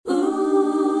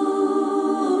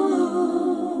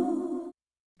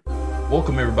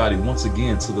Welcome everybody once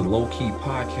again to the Low Key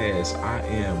Podcast. I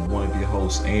am one of your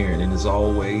hosts, Aaron, and as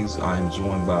always, I am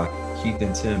joined by Keith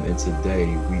and Tim. And today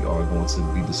we are going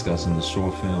to be discussing the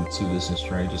short film Two Distant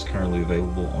Strangers, currently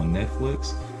available on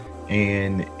Netflix.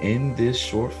 And in this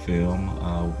short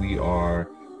film, we are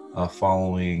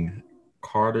following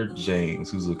Carter James,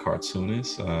 who's a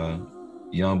cartoonist,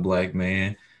 young black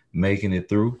man making it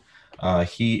through.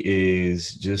 He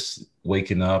is just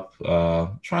waking up,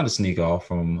 trying to sneak off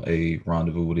from a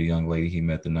rendezvous with a young lady he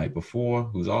met the night before,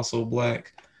 who's also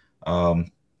black.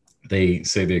 Um, they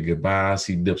say their goodbyes.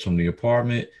 He dips from the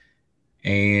apartment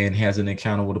and has an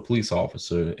encounter with a police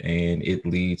officer, and it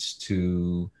leads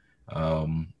to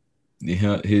um,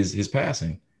 his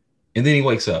passing. And then he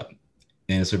wakes up,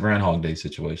 and it's a Groundhog Day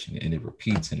situation, and it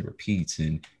repeats and it repeats,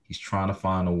 and he's trying to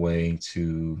find a way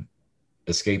to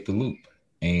escape the loop.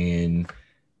 And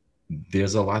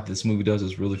there's a lot this movie does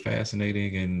is really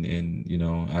fascinating, and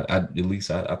at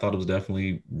least I thought it was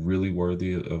definitely really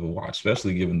worthy of a watch,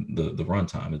 especially given the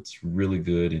runtime. It's really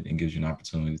good and gives you an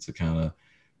opportunity to kind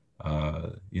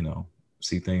of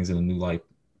see things in a new light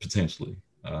potentially.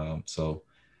 So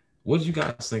what did you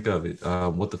guys think of it?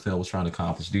 What the film was trying to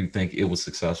accomplish? Do you think it was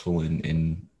successful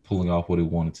in pulling off what it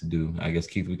wanted to do? I guess,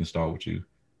 Keith, we can start with you.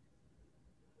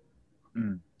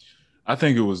 I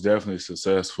think it was definitely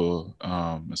successful,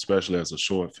 especially as a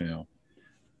short film.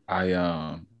 I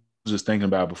was just thinking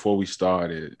about before we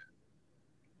started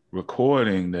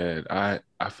recording that I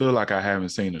feel like I haven't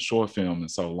seen a short film in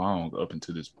so long up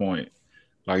until this point.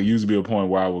 Like, it used to be a point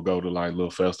where I would go to like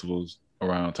little festivals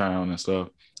around town and stuff.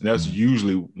 And that's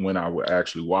usually when I would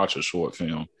actually watch a short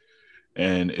film.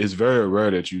 And it's very rare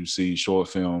that you see short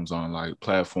films on like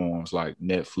platforms like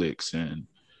Netflix and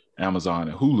Amazon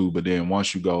and Hulu. But then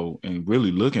once you go and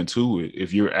really look into it,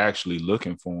 if you're actually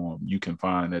looking for them, you can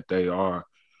find that they are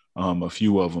a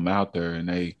few of them out there, and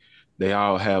they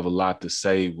all have a lot to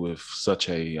say with such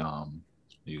a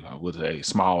with a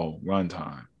small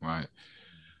runtime, right?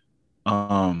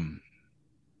 I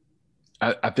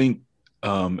think,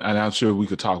 and I'm sure we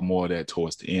could talk more of that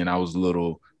towards the end. I was a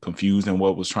little confused in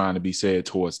what was trying to be said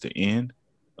towards the end,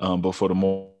 but for the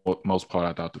most part,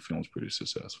 I thought the film was pretty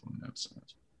successful in that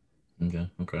sense.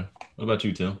 Okay. What about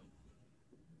you, Tim?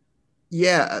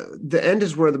 Yeah, the end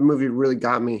is where the movie really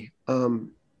got me.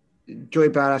 Joey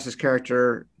Badass's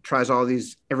character tries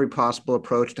every possible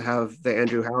approach to have the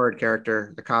Andrew Howard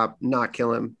character, the cop, not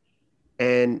kill him.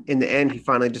 And in the end, he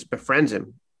finally just befriends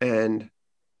him, and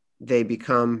they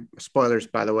become, spoilers,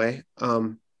 by the way,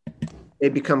 they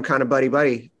become kind of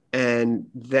buddy, and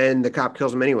then the cop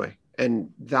kills him anyway. And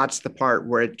that's the part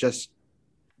where it just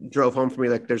drove home for me.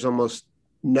 Like, there's almost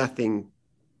nothing.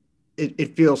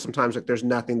 It feels sometimes like there's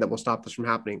nothing that will stop this from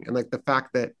happening. And like the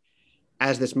fact that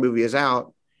as this movie is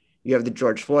out, you have the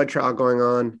George Floyd trial going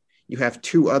on. You have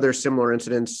two other similar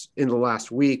incidents in the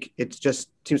last week. It just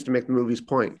seems to make the movie's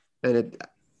point. And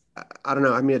I don't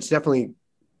know. I mean, it's definitely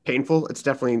painful. It's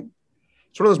one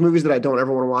of those movies that I don't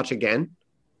ever want to watch again.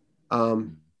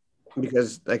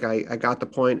 Because like I got the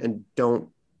point and don't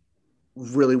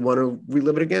really want to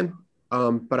relive it again.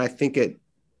 But I think it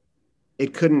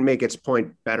couldn't make its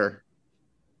point better.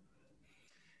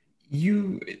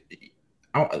 I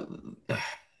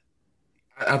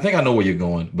think I know where you're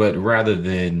going, but rather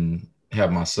than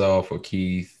have myself or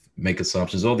Keith make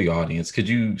assumptions, or the audience, could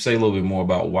you say a little bit more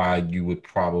about why you would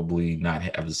probably not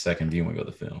have a second viewing of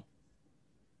the film?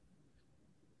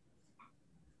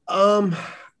 And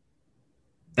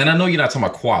I know you're not talking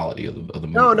about quality of the movie.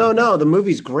 No. The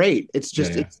movie's great. It's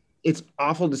just it's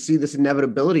awful to see this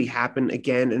inevitability happen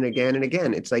again and again and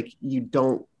again. It's like you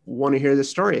don't want to hear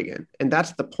this story again, and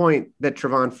that's the point that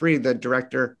Travon Free, the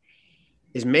director,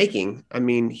 is making. I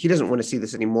mean, he doesn't want to see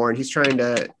this anymore, and he's trying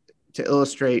to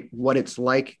illustrate what it's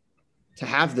like to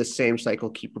have this same cycle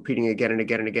keep repeating again and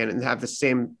again and again, and have the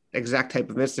same exact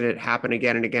type of incident happen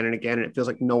again and again and again, and it feels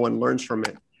like no one learns from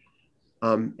it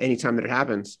anytime that it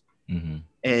happens. Mm-hmm.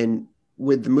 And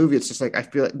with the movie, it's just like I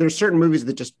feel like there's certain movies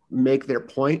that just make their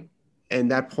point, and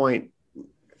that point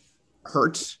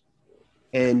hurts,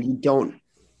 and you don't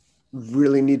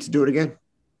really need to do it again.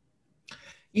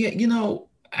 Yeah,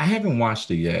 I haven't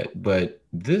watched it yet, but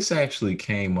this actually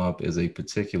came up as a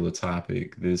particular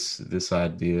topic. This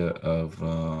idea of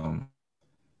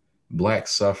Black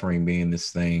suffering being this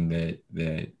thing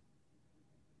that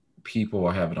people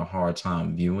are having a hard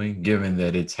time viewing, given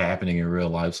that it's happening in real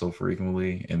life so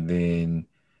frequently, and then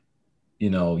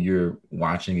you're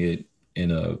watching it in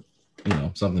a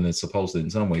something that's supposed to in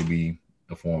some way be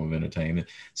a form of entertainment.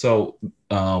 So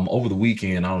over the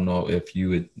weekend, I don't know if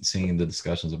you had seen the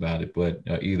discussions about it, but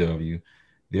either of you,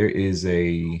 there is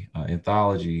a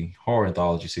horror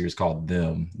anthology series called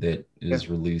Them that is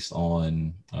released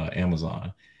on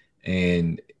Amazon,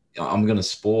 and I'm gonna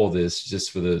spoil this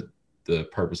just for the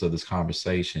purpose of this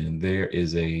conversation. There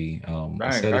is a Dang,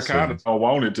 set I of kind of scenes. don't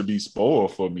want it to be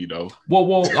spoiled for me though.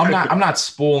 Well, I'm not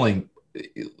spoiling.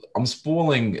 I'm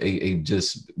spoiling a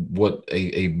just what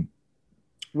a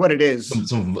what it is.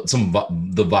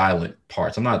 the violent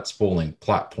parts. I'm not spoiling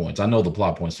plot points. I know the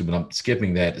plot points too, but I'm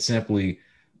skipping that. Simply,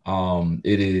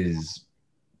 it is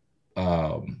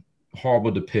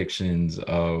horrible depictions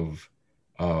of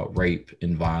rape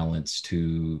and violence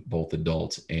to both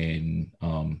adults and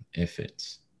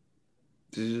infants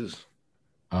who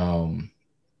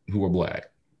are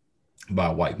black by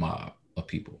a white mob of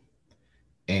people.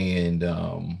 And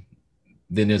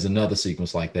then there's another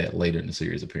sequence like that later in the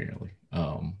series, apparently,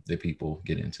 that people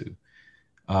get into.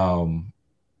 And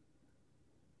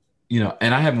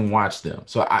I haven't watched them,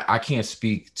 so I can't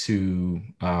speak to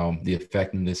the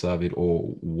effectiveness of it or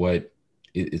what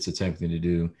it's attempting to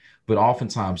do. But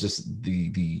oftentimes, just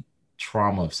the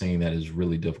trauma of seeing that is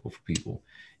really difficult for people.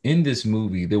 In this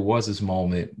movie, there was this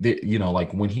moment that,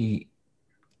 like when he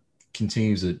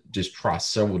continues to just try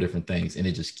several different things and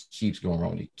it just keeps going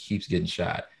wrong. He keeps getting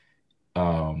shot.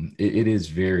 It is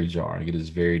very jarring. It is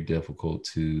very difficult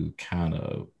to kind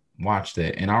of watch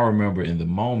that. And I remember in the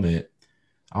moment,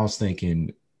 I was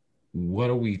thinking, what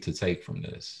are we to take from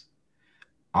this?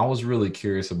 I was really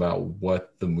curious about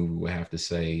what the movie would have to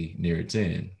say near its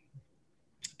end.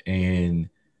 And,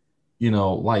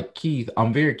 like Keith,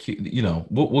 I'm very curious,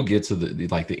 we'll get to the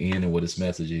end and what its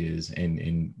message is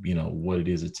and what it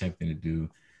is attempting to do.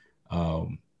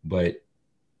 But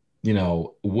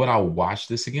would I watch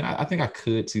this again? I think I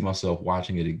could see myself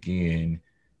watching it again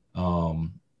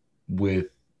with,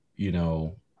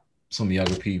 some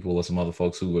younger people or some other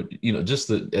folks who would, just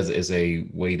as a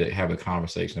way to have a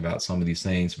conversation about some of these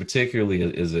things, particularly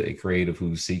as a creative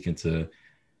who's seeking to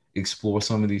explore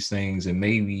some of these things and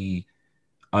maybe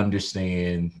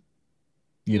understand,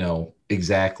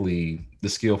 exactly the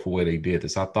skillful way they did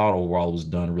this. I thought overall it was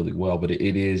done really well, but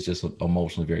it is just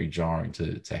emotionally very jarring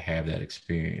to have that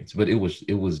experience. But it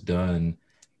was done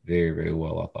very, very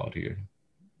well, I thought here,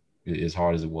 as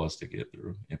hard as it was to get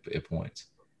through at points.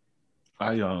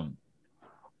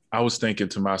 I was thinking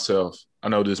to myself, I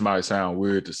know this might sound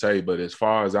weird to say, but as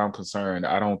far as I'm concerned,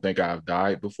 I don't think I've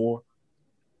died before.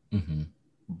 Mm-hmm.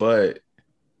 But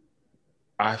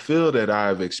I feel that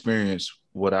I've experienced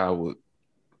what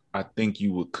I think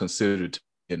you would consider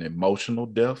an emotional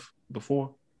death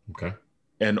before. Okay.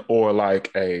 And or like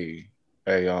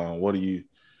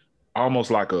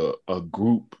almost like a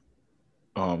group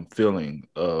feeling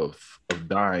of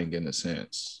dying in a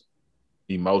sense,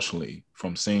 emotionally,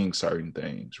 from seeing certain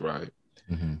things, right?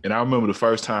 Mm-hmm. And I remember the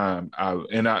first time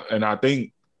I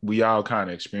think we all kind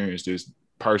of experienced this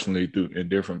personally in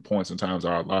different points and times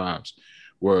of our lives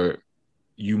where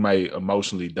you may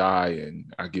emotionally die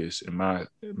and, I guess in my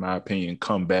opinion,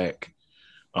 come back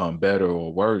better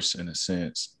or worse in a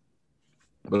sense.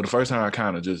 But the first time I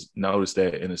kind of just noticed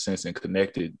that in a sense and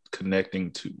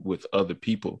connecting with other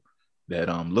people that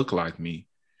look like me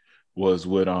was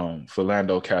when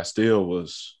Philando Castile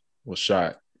was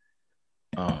shot.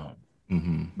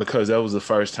 Because that was the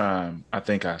first time I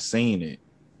think I seen it,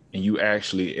 and you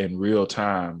actually in real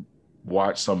time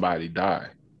watch somebody die.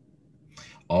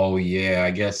 Oh yeah,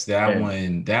 I guess that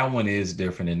one is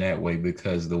different in that way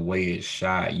because the way it's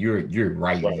shot, you're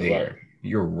right there. Right.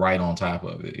 You're right on top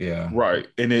of it. Yeah. Right.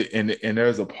 And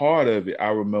there's a part of it I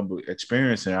remember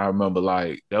experiencing. I remember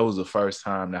like that was the first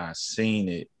time that I seen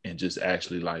it and just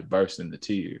actually like burst into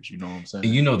tears. You know what I'm saying?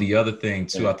 And the other thing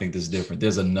too, I think that's different.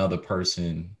 There's another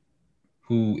person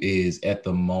who is at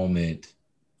the moment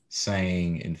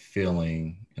saying and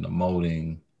feeling and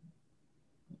emoting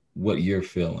what you're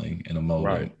feeling and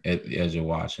emoting as you're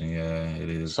watching. Yeah, it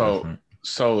is different.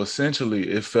 So essentially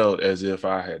it felt as if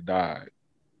I had died.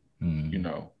 I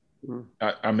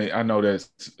mean, I know that's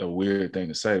a weird thing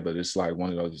to say, but it's like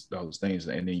one of those things.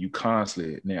 And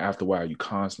then after a while, you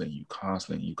constantly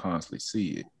see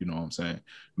it. You know what I'm saying?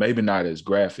 Maybe not as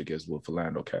graphic as with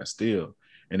Philando Castile.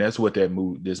 And that's what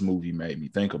this movie made me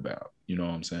think about. You know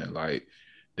what I'm saying? Like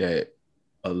that,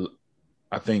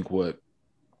 I think what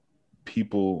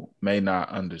people may not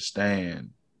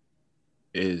understand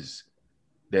is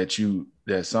that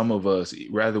some of us,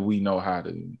 rather we know how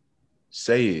to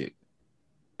say it,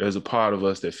 there's a part of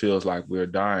us that feels like we're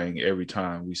dying every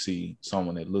time we see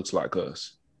someone that looks like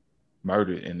us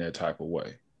murdered in that type of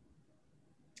way.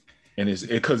 And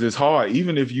because it's hard,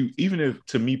 even if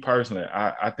to me personally,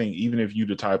 I think even if you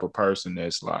the type of person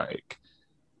that's like,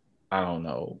 I don't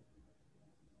know,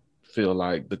 feel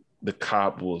like the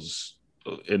cop was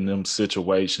in them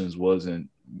situations wasn't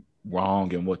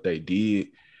wrong in what they did.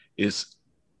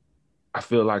 I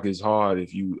feel like it's hard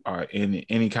if you are in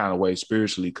any kind of way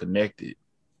spiritually connected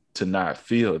to not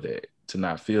feel that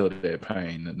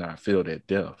pain, to not feel that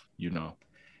death, you know.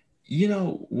 You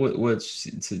know what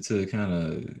to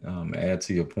kind of add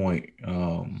to your point,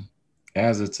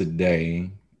 as of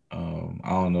today, I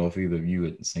don't know if either of you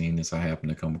had seen this. I happened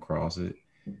to come across it.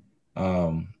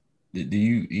 Do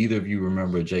you either of you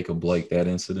remember Jacob Blake, that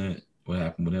incident? What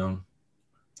happened with him?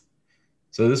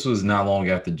 So this was not long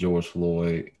after George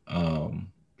Floyd.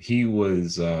 He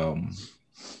was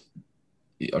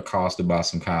accosted by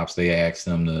some cops. They asked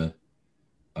him to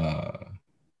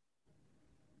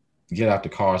get out the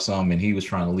car or something, and he was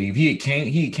trying to leave. He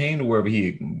came to wherever he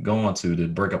had gone to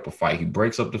break up a fight. He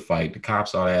breaks up the fight. The cops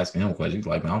started asking him questions. He's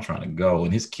like, man, I'm trying to go.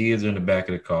 And his kids are in the back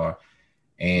of the car,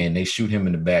 and they shoot him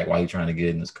in the back while he's trying to get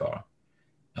in his car.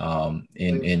 And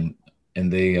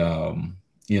they,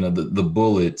 the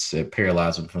bullets had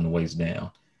paralyzed him from the waist down.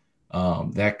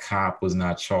 That cop was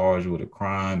not charged with a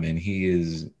crime, and he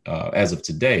is, as of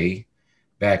today,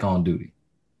 back on duty.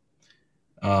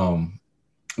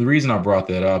 The reason I brought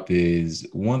that up is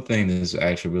one thing that's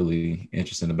actually really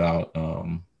interesting about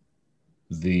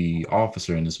the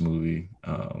officer in this movie.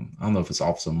 I don't know if it's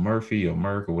Officer Murphy or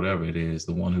Merck or whatever it is,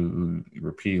 the one who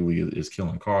repeatedly is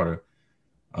killing Carter.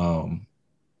 So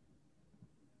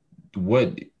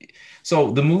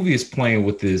the movie is playing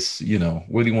with this,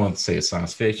 whether you want to say it's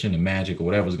science fiction and magic or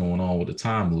whatever's going on with the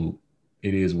time loop,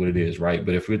 it is what it is, right?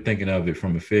 But if we're thinking of it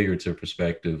from a figurative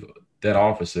perspective, that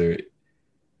officer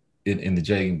in the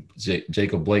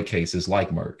Jacob Blake case is like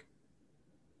Merck.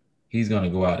 He's going to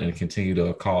go out and continue to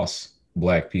accost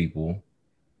Black people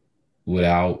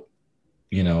without,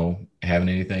 having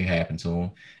anything happen to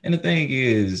them. And the thing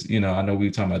is, I know we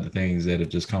were talking about the things that have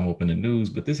just come up in the news,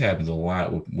 but this happens a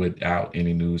lot without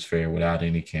any news fair, without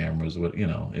any cameras,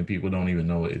 and people don't even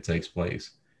know it takes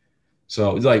place.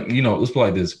 So it's like, let's put it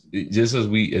like this. Just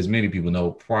as many people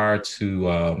know, prior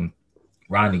to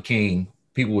Rodney King,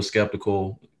 people were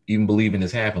skeptical, even believing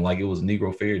this happened, like it was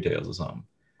Negro fairy tales or something.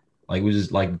 Like we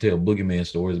just like to tell boogeyman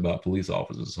stories about police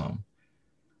officers or something.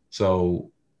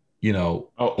 So, or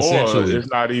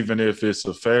it's not even if it's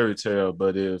a fairy tale,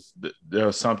 but if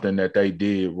there's something that they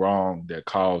did wrong that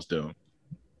caused them.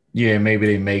 Yeah, maybe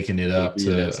they making it up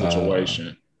to that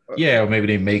situation. Or maybe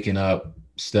they making up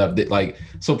stuff that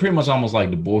so pretty much almost like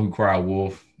The Boy Who Cried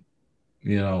Wolf,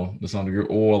 to some degree,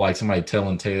 or like somebody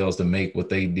telling tales to make what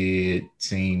they did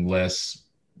seem less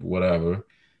whatever.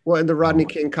 Well, and the Rodney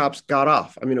King cops got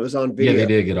off. I mean, it was on video. Yeah, they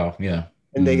did get off. Yeah.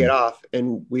 And they get off,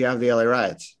 and we have the LA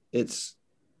riots.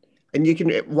 And you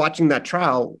can, watching that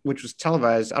trial, which was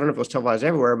televised, I don't know if it was televised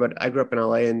everywhere, but I grew up in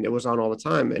LA and it was on all the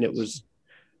time. And it was,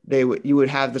 you would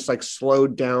have this like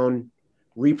slowed down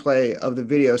replay of the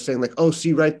video saying like, oh,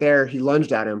 see right there, he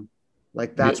lunged at him.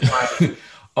 Like that's why.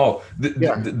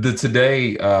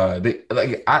 Today,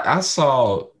 I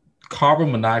saw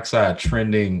carbon monoxide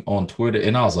trending on Twitter,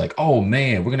 and I was like, oh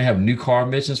man, we're gonna have new car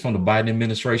emissions from the Biden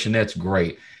administration. That's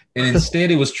great. And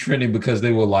instead it was trending because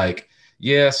they were like,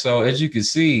 yeah, so as you can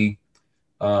see,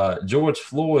 George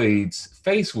Floyd's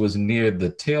face was near the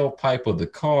tailpipe of the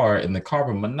car, and the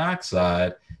carbon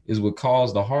monoxide is what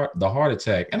caused the heart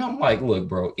attack. And I'm like, look,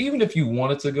 bro, even if you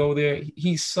wanted to go there,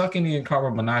 he's sucking in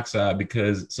carbon monoxide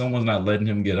because someone's not letting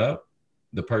him get up,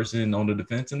 the person on the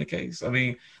defense in the case. I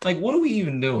mean, like, what are we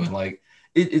even doing? Like,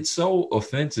 it's so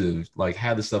offensive, like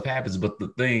how this stuff happens. But the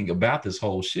thing about this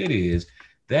whole shit is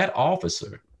that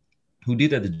officer who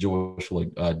did that to George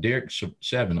Floyd, Derek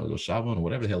Chauvin or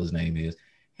whatever the hell his name is,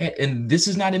 and this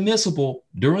is not admissible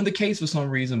during the case for some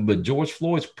reason, but George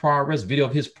Floyd's prior arrest, video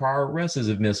of his prior arrest is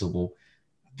admissible.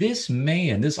 This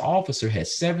officer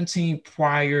has 17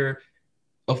 prior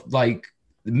of like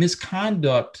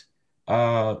misconduct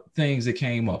things that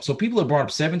came up. So people have brought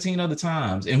up 17 other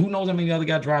times, and who knows how many other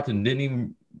got dropped and didn't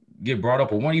even get brought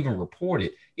up or weren't even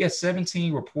reported. He has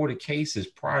 17 reported cases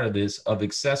prior to this of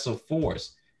excessive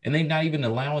force, and they're not even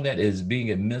allowing that as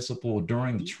being admissible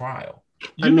during the trial.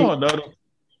 I'm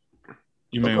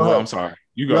sorry.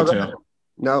 You go, Tim.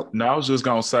 No, I was just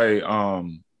gonna say,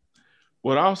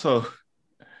 what also,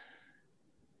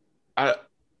 I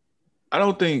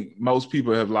don't think most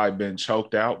people have like been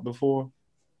choked out before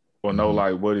or know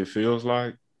like what it feels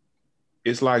like.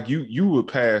 It's like you would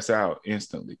pass out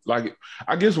instantly. Like,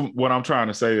 I guess what I'm trying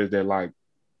to say is that like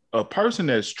a person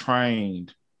that's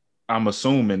trained, I'm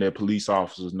assuming that police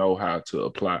officers know how to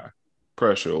apply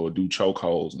pressure or do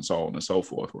chokeholds and so on and so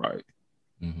forth, right?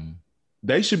 Mm-hmm.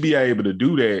 They should be able to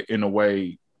do that in a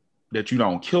way that you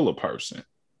don't kill a person.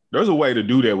 There's a way to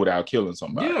do that without killing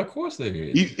somebody. Yeah, of course there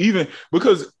is. Even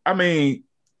because I'm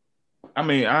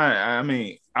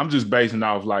just basing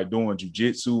off like doing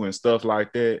jujitsu and stuff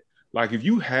like that. Like if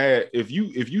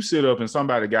you sit up and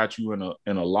somebody got you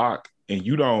in a lock and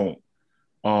you don't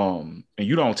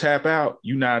tap out,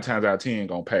 you 9 times out of 10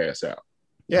 gonna pass out.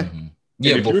 Yeah. Mm-hmm.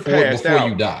 Yeah, before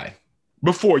you die.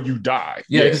 Before you die.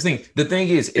 Yeah, because the thing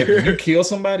is, if you kill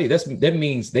somebody, that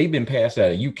means they've been passed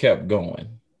out and you kept going.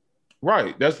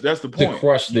 Right. That's the point. To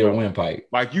crush their windpipe.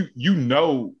 Like you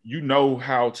know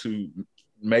how to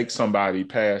make somebody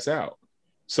pass out.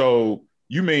 So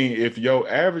you mean if your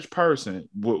average person,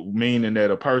 meaning that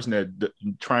a person that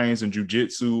trains in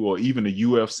jiu-jitsu or even a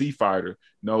UFC fighter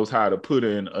knows how to put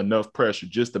in enough pressure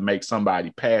just to make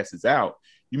somebody passes out,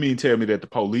 you mean tell me that the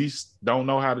police don't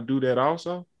know how to do that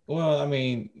also? Well, I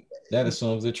mean, that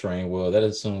assumes they train well. That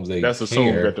assumes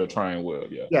assumed that they're trained well.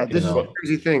 Yeah. Yeah. This is a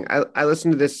crazy thing. I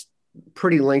listened to this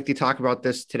pretty lengthy talk about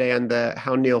this today on the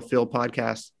How Neil Feel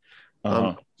podcast.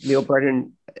 Neil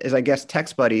Brennan is, I guess,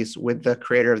 text buddies with the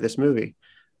creator of this movie,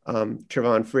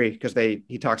 Travon Free, because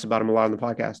he talks about him a lot on the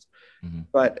podcast. Mm-hmm.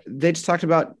 But they just talked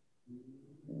about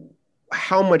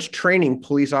how much training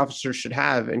police officers should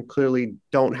have and clearly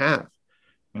don't have.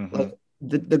 Mm-hmm. Like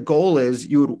the goal is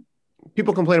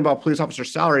people complain about police officer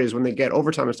salaries when they get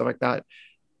overtime and stuff like that.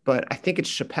 But I think it's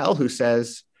Chappelle who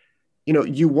says,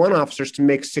 you want officers to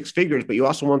make 6 figures, but you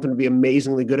also want them to be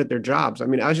amazingly good at their jobs. I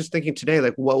mean, I was just thinking today,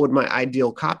 like, what would my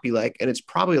ideal cop be like? And it's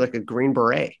probably like a Green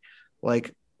Beret,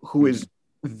 like who is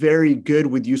very good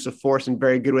with use of force and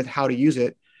very good with how to use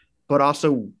it, but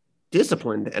also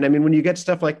disciplined. And I mean, when you get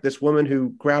stuff like this woman who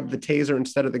grabbed the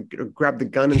taser grabbed the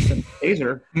gun instead of the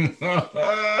taser,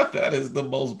 that is the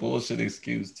most bullshit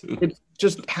excuse too. It's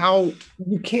just how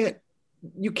you can't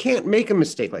make a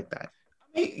mistake like that.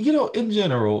 I mean, in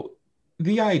general,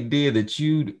 the idea that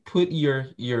you'd put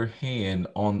your hand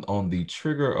on the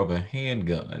trigger of a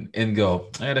handgun and go,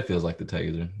 that feels like the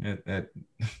taser.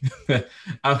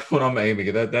 When I'm aiming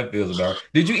it, that feels about right.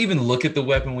 Did you even look at the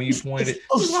weapon when you pointed?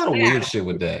 There's a lot of weird shit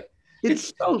with that.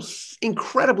 It's so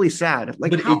incredibly sad.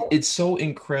 Like, it's so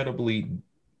incredibly.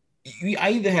 I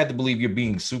either had to believe you're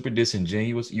being super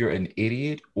disingenuous, you're an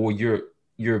idiot, or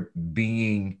you're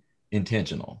being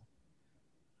intentional.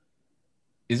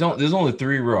 There's only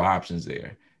 3 real options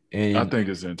there, and I think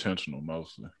it's intentional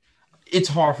mostly. It's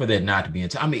hard for that not to be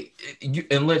intentional. I mean,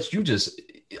 unless you just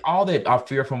all that I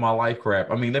fear for my life crap.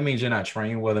 I mean, that means you're not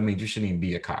trained well. That means you shouldn't even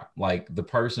be a cop. Like the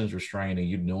person's restrained and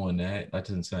you're doing that's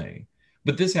insane.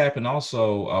 But this happened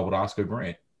also with Oscar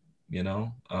Grant, in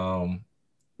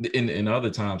other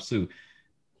times too.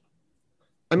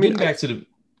 I mean, back to the.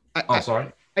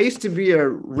 Sorry. I used to be a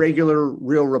regular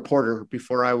real reporter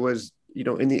before I was,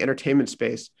 in the entertainment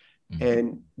space. Mm-hmm.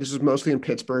 And this was mostly in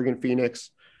Pittsburgh and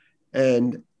Phoenix.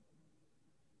 And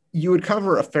you would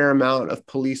cover a fair amount of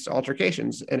police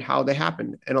altercations and how they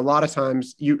happened. And a lot of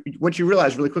times what you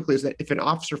realize really quickly is that if an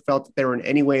officer felt that they were in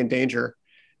any way in danger,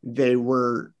 they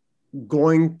were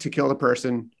going to kill the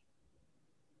person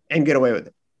and get away with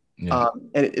it. Yeah.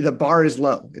 And the bar is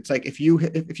low. It's like if you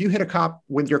hit a cop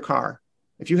with your car,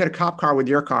 if you hit a cop car with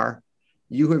your car,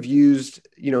 you have used,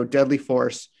 deadly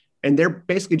force, and they're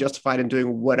basically justified in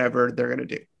doing whatever they're going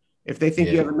to do. If they think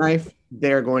you have a knife,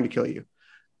 they're going to kill you.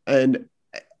 And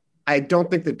I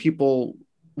don't think that people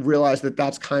realize that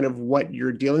that's kind of what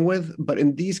you're dealing with. But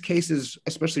in these cases,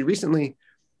 especially recently,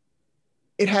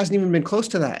 it hasn't even been close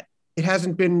to that. It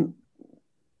hasn't been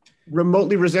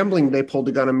remotely resembling they pulled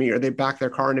a gun on me or they backed their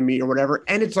car into me or whatever.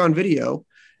 And it's on video.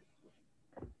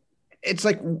 It's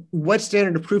like, what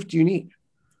standard of proof do you need?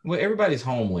 Well, everybody's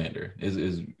Homelander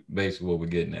is basically what we're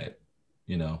getting at,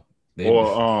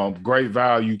 Or great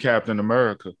value Captain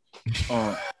America.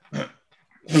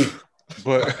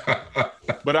 But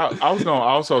I was gonna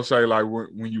also say, like,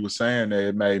 when you were saying that,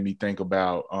 it made me think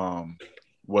about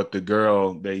what the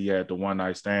girl that he had the one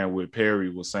night stand with,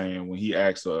 Perry, was saying when he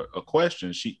asked a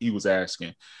question. He was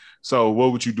asking, so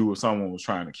what would you do if someone was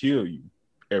trying to kill you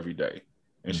every day?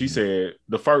 And she said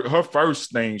her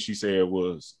first thing she said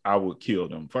was, I would kill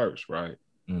them first, right?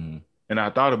 Mm-hmm. And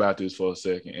I thought about this for a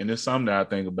second, and it's something that I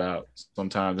think about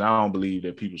sometimes. I don't believe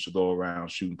that people should go around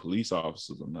shooting police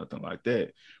officers or nothing like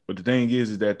that. But the thing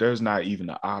is that there's not even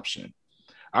an option.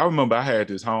 I remember I had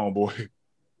this homeboy.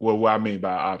 Well, what I mean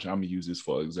by option, I'm gonna use this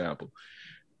for example.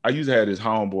 I used to have this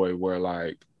homeboy where,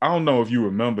 like, I don't know if you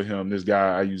remember him. This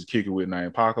guy I used to kick it with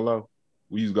named Pacolo.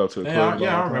 We used to go to the club.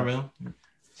 Yeah, I remember him.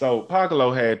 So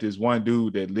Pacolo had this one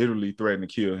dude that literally threatened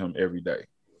to kill him every day.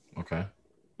 Okay.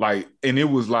 Like, and it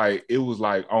was like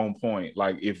on point.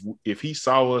 Like if he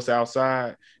saw us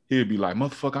outside, he'd be like,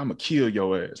 motherfucker, I'm gonna kill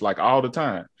your ass, like all the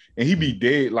time. and he be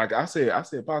dead. Like I said,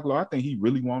 Paclo, I think he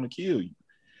really want to kill you.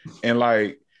 And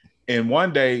like, and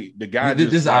one day the guy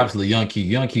this is like, obviously Young Keith.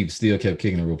 Young Keith still kept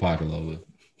kicking the real Paclo.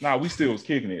 Nah, we still was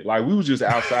kicking it. Like we was just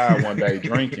outside one day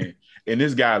drinking, and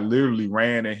this guy literally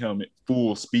ran at him at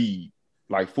full speed.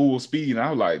 And I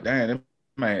was like, damn, that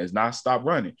man is not stop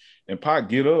running. And Pac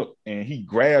get up and he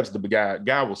grabs the guy.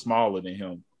 Guy was smaller than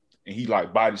him, and he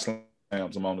like body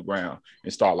slams him on the ground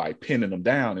and start like pinning him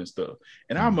down and stuff.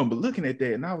 And I remember looking at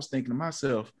that and I was thinking to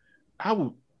myself,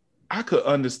 I could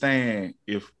understand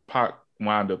if Pac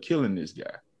wound up killing this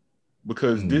guy,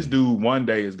 because this dude one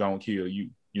day is gonna kill you.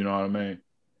 You know what I mean?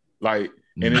 Like,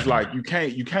 and it's like you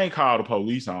can't call the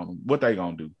police on them. What they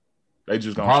gonna do? They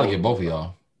just gonna probably get both of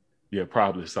y'all. Yeah,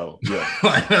 probably so. Yeah,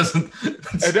 that's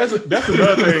another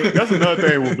thing. That's another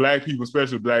thing with black people,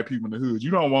 especially black people in the hood.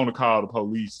 You don't want to call the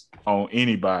police on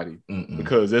anybody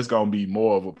because it's gonna be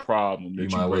more of a problem. You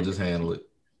might well just handle it.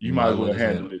 You might as well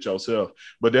handle it yourself.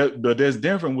 But that's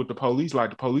different with the police. Like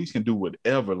the police can do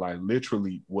whatever, like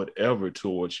literally whatever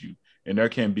towards you, and there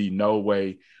can be no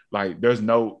way. Like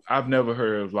I've never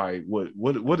heard of like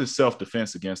what is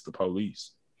self-defense against the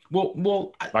police.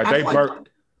 Well, I'd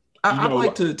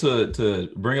like to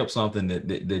bring up something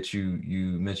that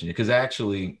you mentioned, because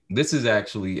actually this is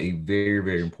actually a very,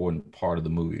 very important part of the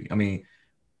movie. I mean,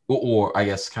 or I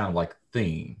guess kind of like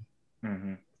theme.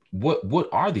 Mm-hmm. What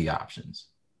are the options?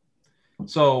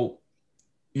 So,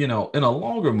 in a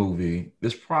longer movie,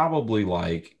 there's probably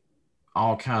like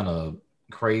all kind of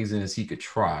craziness he could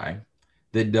try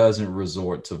that doesn't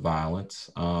resort to violence.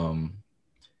 But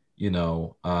he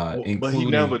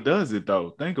never does it though.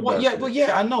 Think about it. Well,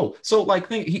 yeah, I know. So like,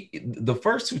 the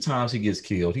first 2 times he gets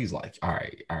killed, he's like, all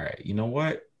right. You know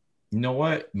what?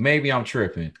 Maybe I'm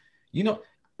tripping.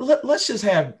 Let's just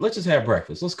have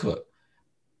breakfast. Let's cook.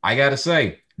 I gotta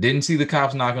say, didn't see the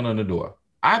cops knocking on the door.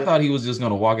 I thought he was just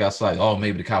gonna walk outside. Oh,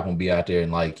 maybe the cop won't be out there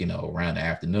in around the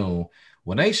afternoon.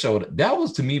 When they showed, that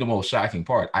was to me the most shocking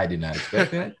part. I did not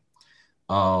expect that.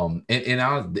 And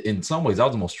I was, in some ways, that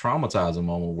was the most traumatizing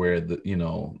moment where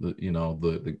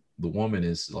the woman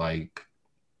is like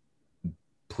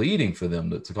pleading for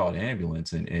them to call the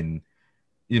ambulance, and in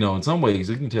some ways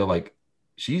you can tell like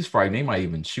she's frightened. They might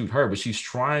even shoot her, but she's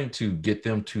trying to get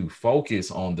them to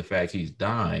focus on the fact he's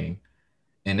dying,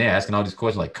 and they're asking all these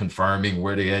questions like confirming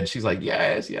where they at. She's like,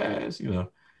 yes, they had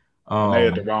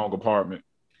the wrong apartment,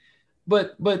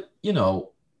 but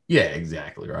yeah,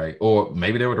 exactly, right. Or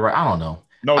maybe they were the right. I don't know.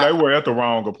 No, they were at the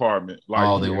wrong apartment.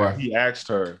 Like, they were. He asked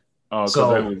her because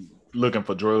they were looking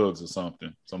for drugs or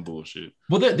something, some bullshit.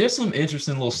 Well, there's some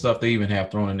interesting little stuff they even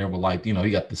have thrown in there with like,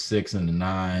 he got the 6 and the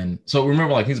 9. So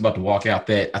remember, like he's about to walk out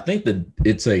that, I think that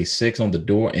it's a 6 on the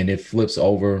door and it flips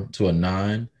over to a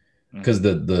 9 because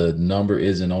the number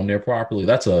isn't on there properly.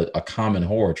 That's a common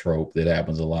horror trope that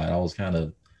happens a lot. I was kind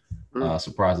of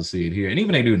surprised to see it here, and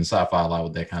even they do it in sci-fi a lot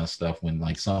with that kind of stuff. When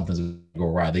like something's go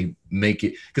awry, they make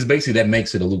it, because basically that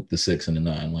makes it a loop, the 6 and the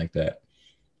 9 like that.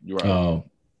 You're right.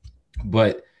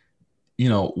 But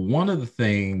one of the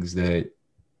things that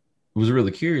was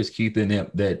really curious, Keith, in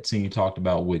that scene you talked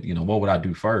about with what would I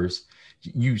do first?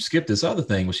 You skipped this other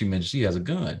thing when she mentioned she has a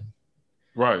gun.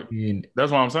 Right. And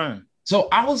that's what I'm saying. So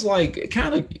I was like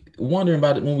kind of wondering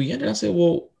about it when we ended. I said,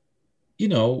 well,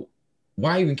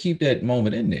 why even keep that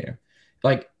moment in there?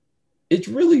 Like, it's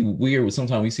really weird when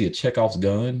sometimes we see a Chekhov's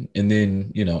gun, and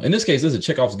then, in this case, there's a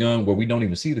Chekhov's gun where we don't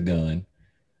even see the gun,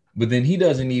 but then he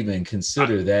doesn't even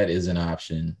consider that as an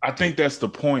option. I think that's the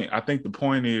point. I think the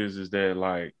point is that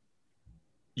like,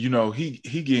 he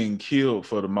getting killed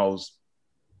for the most,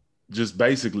 just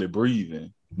basically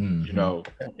breathing,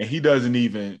 and he doesn't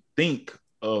even think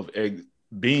of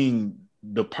being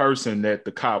the person that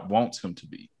the cop wants him to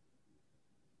be.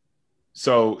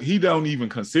 So he don't even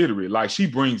consider it. Like, she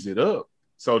brings it up,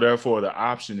 so therefore the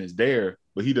option is there,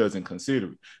 but he doesn't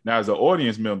consider it. Now, as an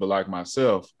audience member like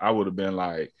myself, I would have been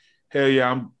like, hell yeah,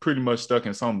 I'm pretty much stuck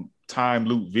in some time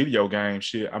loop video game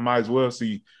shit. I might as well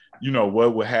see,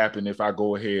 what would happen if I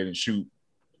go ahead and shoot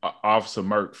Officer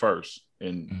Merck first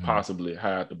and possibly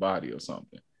hide the body or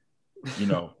something,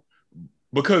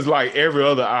 because like every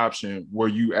other option where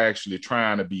you actually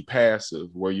trying to be passive,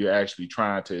 where you're actually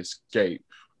trying to escape,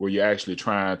 where you're actually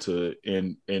trying to,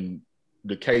 in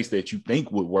the case that you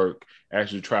think would work,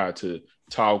 actually try to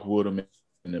talk with them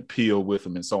and appeal with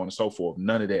them and so on and so forth.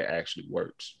 None of that actually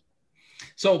works.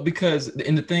 So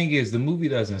and the thing is, the movie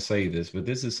doesn't say this, but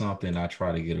this is something I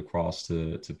try to get across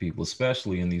to people,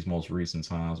 especially in these most recent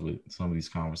times with some of these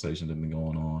conversations that have been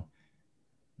going on.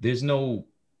 There's no,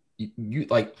 you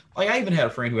like I even had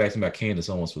a friend who asked me about Candace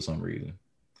Owens for some reason.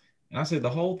 And I said, the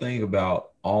whole thing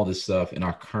about all this stuff in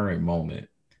our current moment,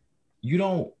 you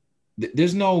don't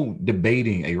there's no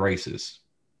debating a racist.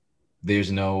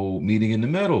 There's no meeting in the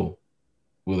middle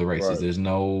with a racist. Right. There's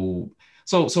no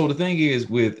so the thing is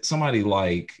with somebody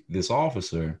like this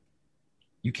officer,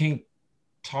 you can't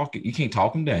talk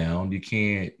him down. You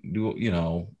can't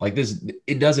do, like this.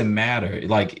 It doesn't matter.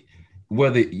 Like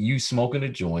whether you smoking a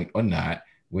joint or not,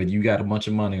 whether you got a bunch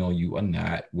of money on you or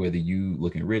not, whether you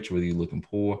looking rich, whether you looking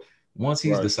poor. Once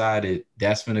he's Right. decided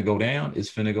that's finna go down,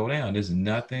 it's finna go down. There's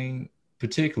nothing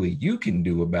particularly you can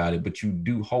do about it, but you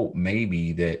do hope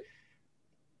maybe that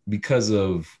because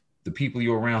of the people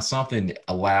you're around, something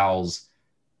allows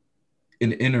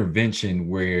an intervention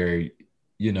where,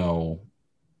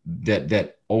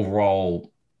 that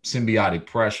overall symbiotic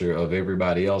pressure of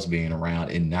everybody else being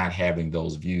around and not having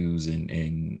those views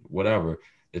and whatever,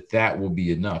 that will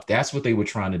be enough. That's what they were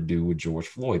trying to do with George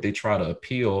Floyd. They try to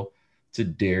appeal to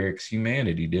Derek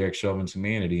Chauvin's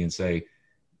humanity, and say,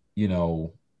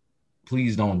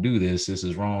 please don't do this. This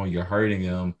is wrong. You're hurting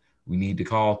him. We need to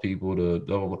call people to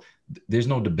blah, blah, blah. There's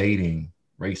no debating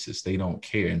racists. They don't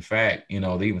care. In fact, they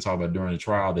even talk about during the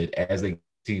trial that as they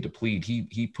continue to plead,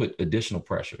 he put additional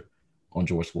pressure on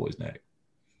George Floyd's neck.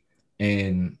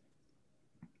 And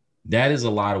that is a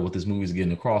lot of what this movie is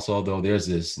getting across, although there's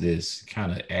this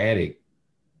kind of added,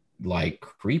 like,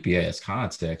 creepy ass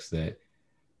context that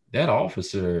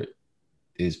officer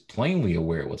is plainly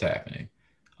aware of what's happening.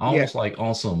 Almost like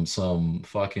on some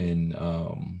fucking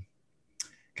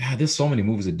God, there's so many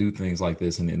movies that do things like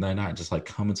this, and they're not just like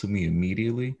coming to me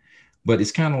immediately. But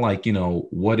it's kind of like,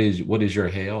 what is your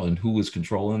hell and who is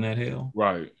controlling that hell?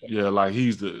 Right. Yeah, like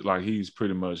he's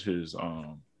pretty much his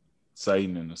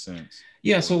Satan in a sense.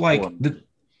 Yeah, so like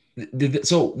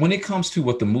so when it comes to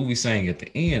what the movie's saying at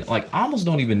the end, like I almost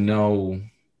don't even know.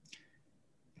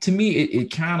 To me,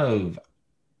 it kind of,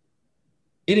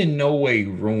 it in no way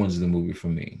ruins the movie for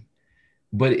me,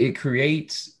 but it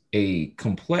creates a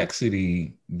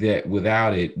complexity that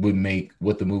without it would make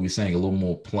what the movie's saying a little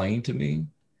more plain to me.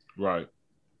 Right.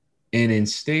 And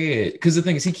instead, because the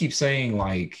thing is, he keeps saying,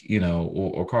 like,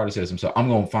 or Carter says himself, I'm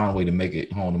going to find a way to make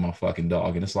it home to my fucking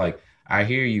dog. And it's like, I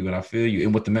hear you and I feel you.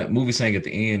 And what the movie's saying at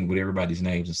the end with everybody's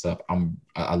names and stuff,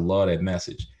 I love that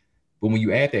message. But when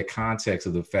you add that context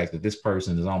of the fact that this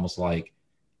person is almost like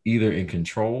either in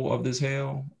control of this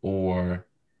hell or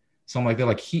something like that,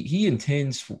 like he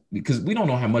intends, because we don't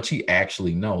know how much he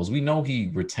actually knows. We know he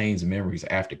retains memories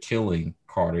after killing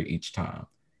Carter each time,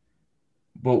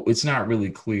 but it's not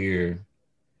really clear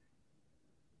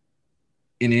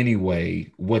in any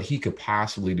way what he could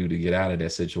possibly do to get out of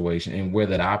that situation and where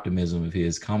that optimism of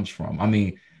his comes from. I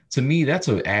mean, to me, that's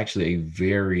actually a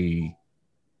very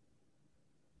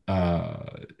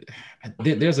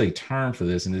there's a term for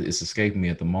this and it's escaping me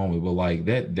at the moment, but like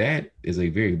that is a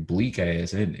very bleak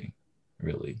ass ending,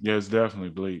 really. Yeah, it's definitely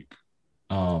bleak.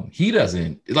 He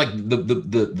doesn't like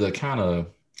the kind of,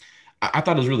 I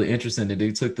thought it was really interesting that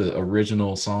they took the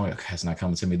original song, it's not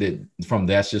coming to me, that from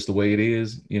That's Just the Way It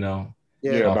Is, Yeah,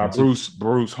 by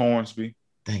Bruce Hornsby.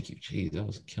 Thank you. Jeez, that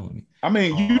was killing me. I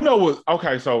mean, you know what?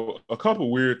 Okay, so a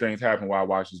couple weird things happened while I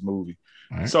watched this movie.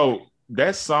 Right. So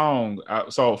that song,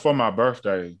 so for my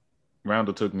birthday,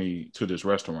 Randall took me to this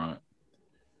restaurant,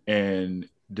 and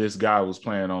this guy was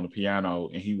playing on the piano,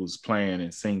 and he was playing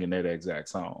and singing that exact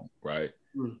song, right?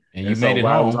 And you made it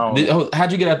home.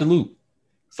 How'd you get out the loop?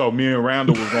 So me and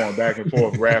Randall was going back and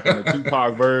forth rapping the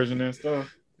Tupac version and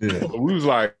stuff. Yeah, so we was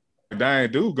like, dang,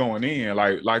 dude, going in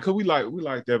like, cause we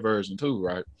like that version too,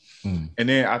 right? And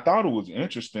then I thought it was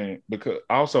interesting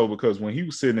because when he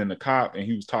was sitting in the cop and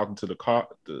he was talking to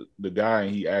the guy,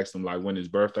 and he asked him like when his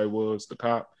birthday was, the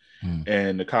cop,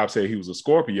 and the cop said he was a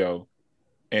Scorpio,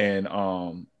 and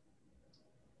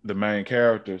the main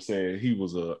character said he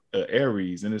was a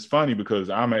Aries. And it's funny because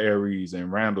I'm an Aries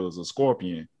and Randall is a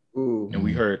Scorpion. And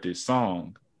we heard this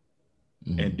song,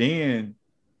 and then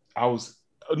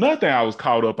another thing I was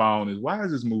caught up on is, why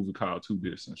is this movie called Two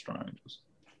Distant Strangers?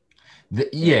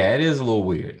 Yeah, it is a little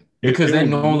weird because they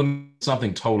normally mean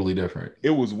something totally different. It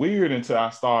was weird until I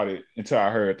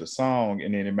heard the song,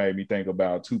 and then it made me think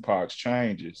about Tupac's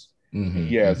Changes.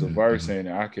 He has a verse in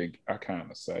it. I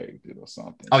kind of saved it or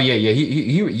something. Oh yeah,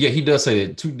 he does say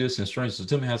that Two Distant Strangers. So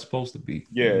tell me how it's supposed to be.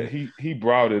 Yeah, he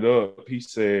brought it up. He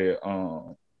said,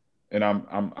 and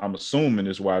I'm assuming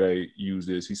that's why they use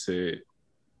this. He said,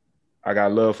 I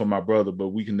got love for my brother, but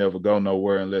we can never go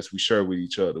nowhere unless we share with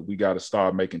each other. We got to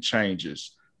start making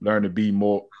changes, learn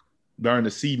to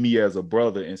see me as a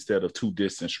brother instead of two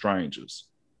distant strangers.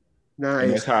 Nice.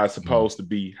 And that's how it's supposed to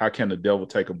be. How can the devil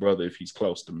take a brother if he's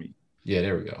close to me? Yeah,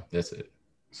 there we go. That's it.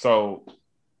 So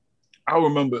I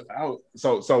remember.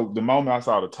 So the moment I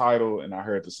saw the title and I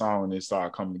heard the song and it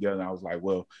started coming together, and I was like,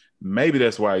 well, maybe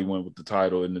that's why he went with the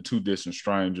title and the Two Distant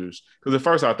Strangers. Because at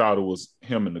first I thought it was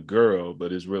him and the girl,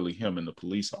 but it's really him and the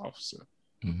police officer.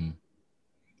 Mm-hmm.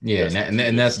 Yeah,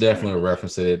 and that's definitely a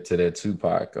reference to that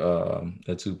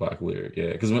Tupac lyric.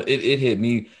 Yeah, because it hit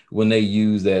me when they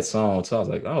used that song, so I was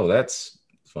like, oh, that's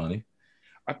funny.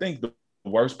 I think the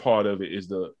worst part of it is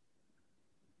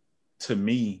to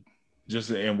me,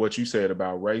 just in what you said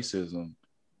about racism,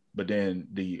 but then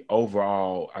the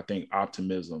overall, I think,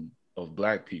 optimism of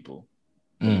Black people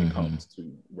when it comes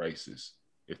to races,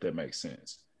 if that makes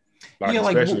sense. Like, yeah,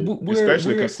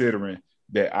 especially considering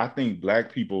that I think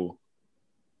Black people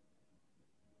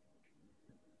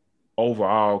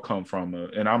overall come from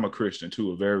and I'm a Christian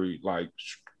too, a very like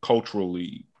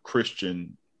culturally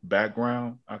Christian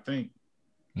background, I think.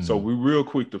 So we're real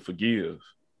quick to forgive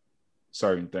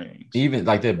certain things. Even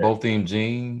like that Both Team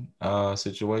Jean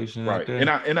situation. Right.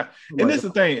 And this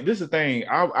is the thing.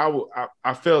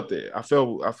 I felt that. I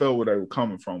felt where they were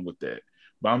coming from with that.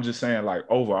 But I'm just saying, like,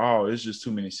 overall, it's just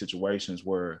too many situations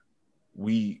where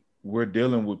we're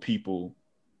dealing with people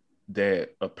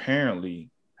that apparently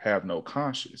have no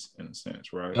conscience, in a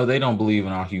sense, right? No, they don't believe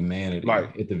in our humanity,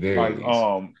 like, at the very least.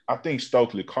 I think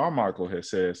Stokely Carmichael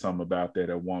has said something about that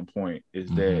at one point, is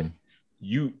that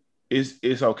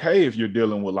it's okay if you're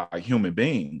dealing with like human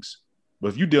beings, but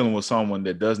if you're dealing with someone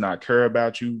that does not care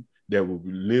about you, that will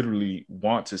literally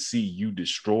want to see you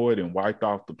destroyed and wiped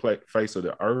off the face of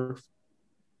the earth,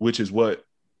 which is what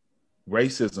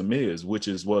racism is, which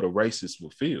is what a racist will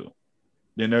feel,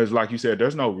 then there's, like you said,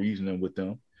 there's no reasoning with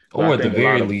them. Or at the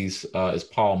very least, as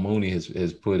Paul Mooney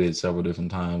has put it several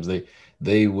different times,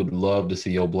 they would love to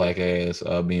see your Black ass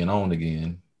being owned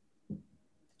again.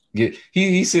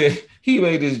 He said, he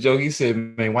made this joke. He said,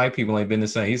 man, white people ain't been the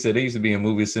same. He said they used to be in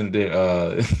movies sitting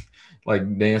there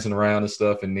like dancing around and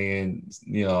stuff, and then,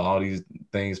 you know, all these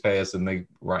things pass to make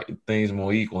things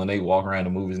more equal, and they walk around the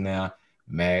movies now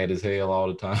mad as hell all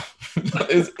the time.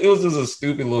 It was just a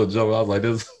stupid little joke. I was like,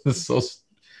 this is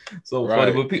so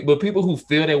funny. But people who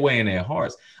feel that way in their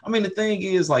hearts. I mean, the thing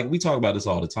is, like, we talk about this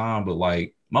all the time, but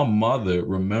like my mother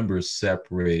remembers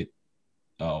separate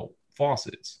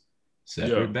faucets,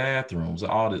 separate bathrooms,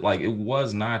 all that. Like, it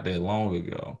was not that long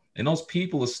ago. And those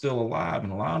people are still alive.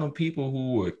 And a lot of them people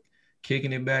who were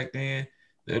kicking it back then,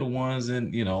 they're the ones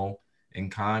in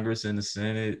Congress, in the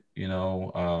Senate,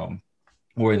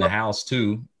 or in the House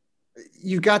too.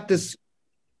 You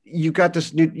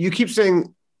keep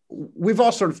saying, we've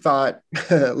all sort of thought,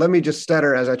 let me just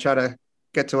stutter as I try to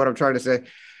get to what I'm trying to say.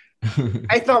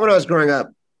 I thought when I was growing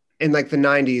up in like the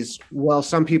 90s, well,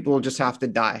 some people just have to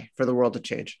die for the world to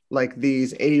change. Like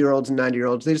these 80-year-olds and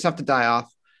 90-year-olds, they just have to die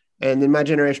off. And then my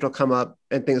generation will come up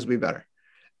and things will be better.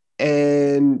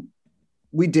 And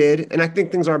we did. And I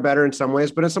think things are better in some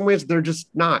ways, but in some ways they're just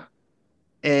not.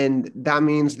 And that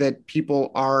means that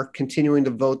people are continuing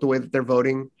to vote the way that they're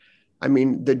voting. I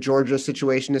mean, the Georgia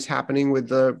situation is happening with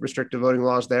the restrictive voting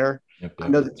laws there. Yep. I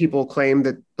know that people claim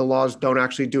that the laws don't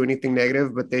actually do anything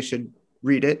negative, but they should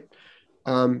read it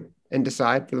and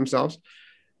decide for themselves.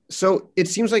 So it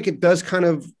seems like it does kind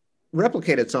of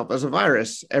replicate itself as a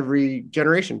virus every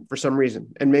generation for some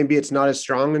reason. And maybe it's not as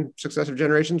strong in successive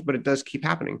generations, but it does keep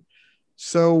happening.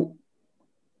 So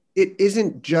it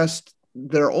isn't just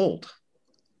they're old.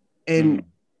 And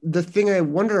the thing I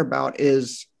wonder about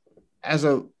is,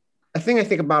 a thing I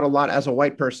think about a lot as a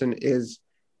white person is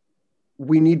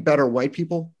we need better white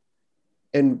people.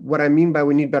 And what I mean by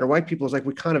we need better white people is like,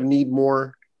 we kind of need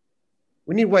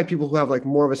white people who have like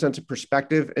more of a sense of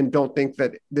perspective and don't think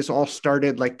that this all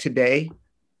started like today,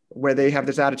 where they have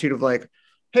this attitude of like,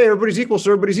 hey, everybody's equal,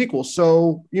 so everybody's equal.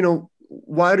 So,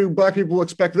 why do Black people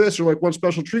expect this or like one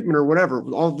special treatment or whatever,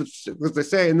 all this, what they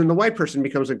say. And then the white person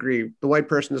becomes aggrieved. The white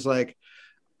person is like,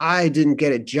 I didn't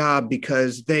get a job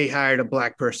because they hired a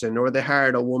Black person or they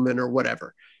hired a woman or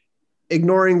whatever,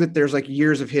 ignoring that there's like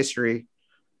years of history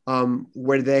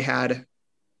where they had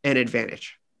an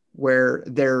advantage, where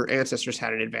their ancestors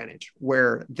had an advantage,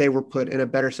 where they were put in a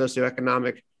better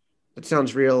socioeconomic, that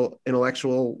sounds real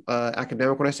intellectual,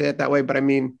 academic when I say it that way, but I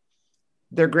mean,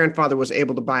 their grandfather was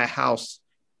able to buy a house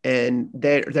and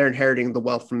they're inheriting the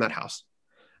wealth from that house.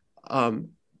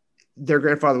 Their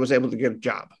grandfather was able to get a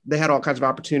job. They had all kinds of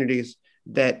opportunities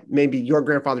that maybe your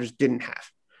grandfathers didn't have.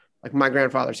 Like my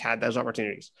grandfathers had those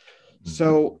opportunities. Mm-hmm.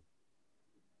 So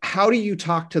how do you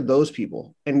talk to those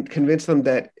people and convince them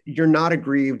that you're not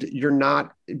aggrieved, you're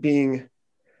not the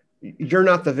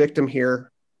victim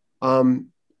here.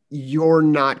 You're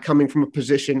not coming from a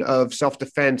position of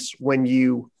self-defense when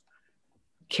you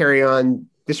carry on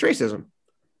this racism?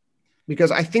 because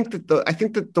I think that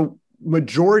the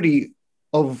majority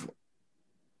of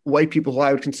white people who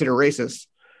I would consider racist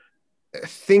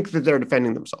think that they're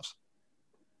defending themselves.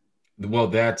 Well,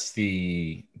 that's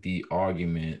the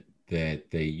argument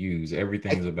that they use.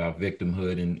 Everything's about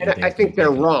victimhood and I think they're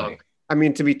wrong. I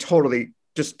mean, to be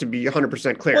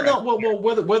 100% clear. Well, no,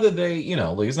 well, whether they,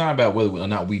 like, it's not about whether or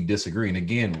not we disagree. And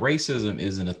again, racism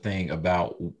isn't a thing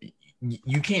about,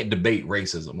 you can't debate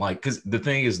racism. Like, because the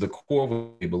thing is, the core of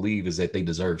what they believe is that they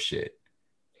deserve shit.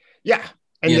 Yeah.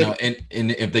 And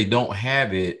and if they don't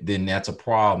have it, then that's a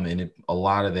problem. And a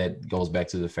lot of that goes back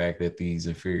to the fact that these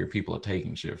inferior people are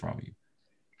taking shit from you.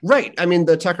 Right. I mean,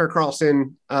 the Tucker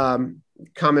Carlson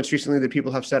comments recently that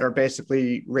people have said are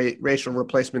basically racial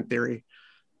replacement theory.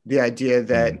 The idea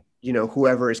that,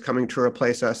 whoever is coming to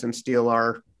replace us and steal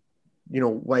our,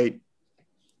 white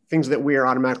things that we are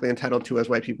automatically entitled to as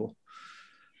white people.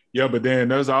 Yeah, but then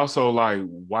there's also like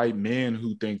white men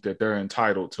who think that they're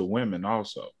entitled to women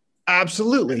also.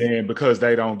 Absolutely. And because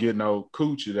they don't get no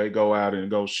coochie, they go out and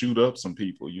go shoot up some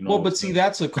people, Well, but see,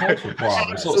 that's a cultural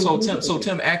problem. So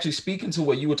Tim, actually speaking to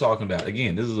what you were talking about,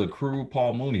 again, this is a crude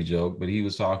Paul Mooney joke, but he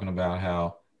was talking about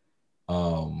how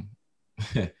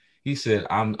he said,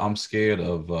 I'm scared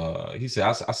of he said,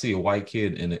 I see a white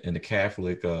kid in a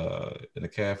Catholic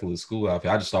school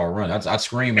outfit. I just start running. I'd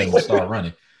scream and start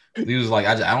running. He was like,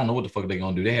 I don't know what the fuck they're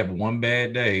gonna do. They have one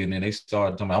bad day, and then they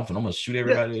start talking about, I'm gonna shoot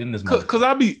everybody in this. Because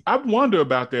I wonder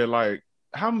about that. Like,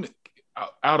 how many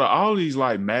out of all these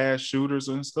like mass shooters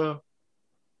and stuff,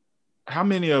 how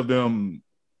many of them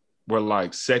were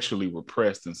like sexually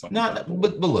repressed and something?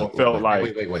 But look,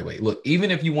 wait. Look, even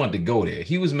if you wanted to go there,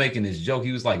 he was making this joke.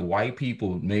 He was like, white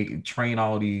people train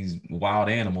all these wild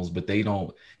animals, but they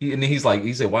don't. And then he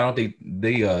said, why don't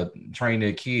they train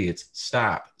their kids?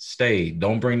 Stop, stay,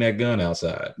 don't bring that gun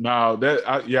outside. No,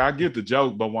 I get the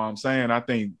joke, but what I'm saying, I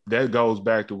think that goes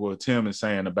back to what Tim is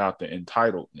saying about the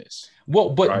entitledness.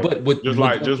 Well, but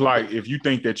just like if you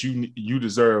think that you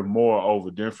deserve more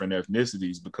over different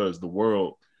ethnicities because the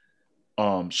world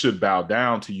should bow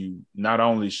down to you, not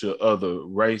only should other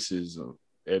races or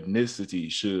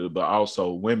ethnicities should, but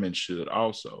also women should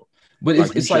also. But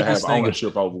it's like have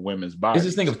ownership over women's bodies.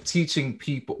 It's this thing of teaching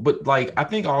people, but like I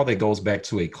think all that goes back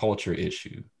to a culture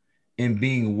issue and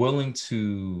being willing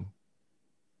to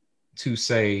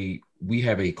say we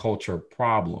have a culture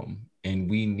problem and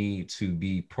we need to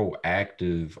be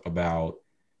proactive about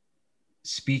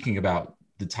speaking about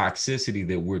the toxicity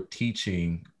that we're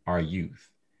teaching our youth.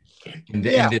 And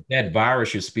that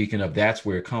virus you're speaking of, that's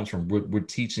where it comes from. We're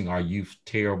teaching our youth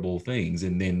terrible things,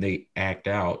 and then they act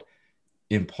out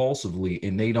impulsively,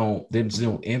 and there's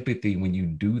no empathy when you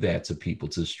do that to people,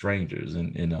 to strangers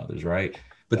and others, right?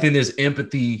 But then there's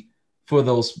empathy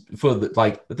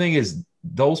the thing is,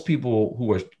 those people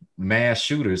who are mass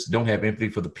shooters don't have empathy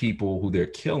for the people who they're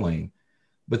killing,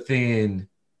 but then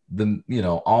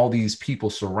all these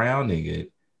people surrounding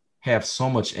it have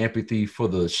so much empathy for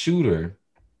the shooter.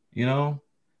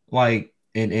 Like,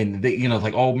 and they,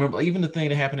 like, oh, remember even the thing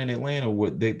that happened in Atlanta where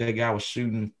that guy was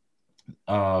shooting,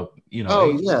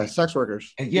 sex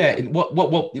workers. And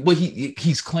and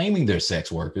he's claiming they're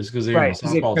sex workers because they're in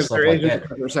softball and stuff like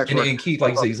that. And Keith,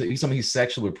 like he's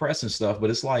sexually repressed and stuff, but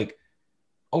it's like,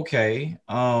 okay,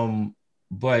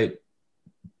 but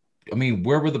I mean,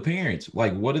 where were the parents?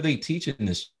 Like, what are they teaching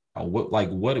this?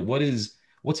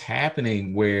 What's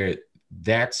happening where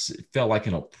that's felt like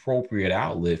an appropriate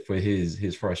outlet for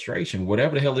his frustration,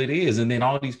 whatever the hell it is. And then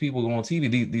all these people go on TV,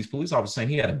 these police officers saying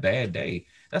he had a bad day.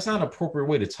 That's not an appropriate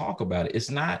way to talk about it. It's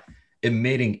not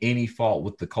admitting any fault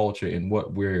with the culture and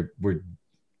what we're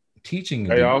teaching.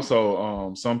 They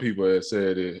also, some people have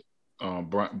said it,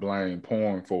 blame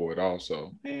porn for it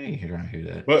also. I hear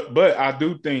that. But I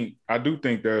do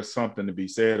think there's something to be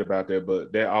said about that,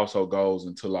 but that also goes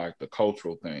into like the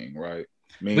cultural thing, right?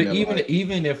 But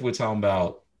even if we're talking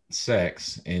about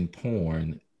sex and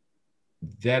porn,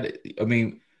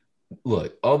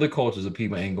 look, other cultures of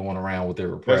people ain't going around with their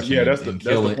repression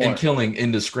and killing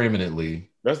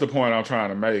indiscriminately. That's the point I'm trying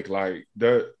to make. Like,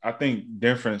 I think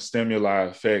different stimuli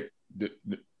affect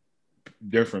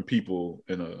different people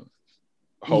in a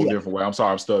whole different way. I'm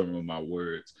sorry, I'm stuttering with my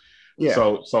words. Yeah.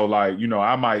 So like,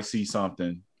 I might see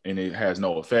something and it has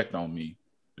no effect on me.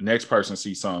 The next person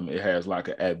sees something, it has like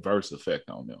an adverse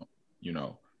effect on them,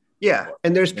 Yeah.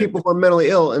 And there's people who are mentally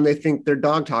ill and they think their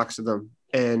dog talks to them.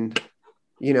 And,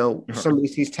 somebody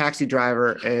sees Taxi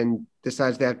Driver and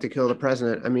decides they have to kill the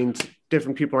president. I mean,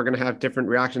 different people are going to have different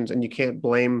reactions, and you can't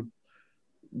blame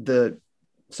the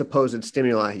supposed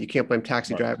stimuli. You can't blame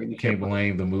Taxi Driver. You can't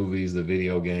blame the movies, the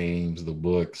video games, the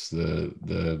books,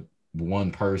 the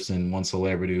one person, one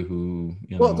celebrity who,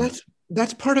 Well,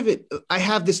 that's part of it. I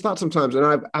have this thought sometimes, and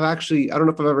I've actually, I don't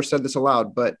know if I've ever said this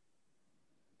aloud, but,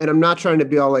 and I'm not trying to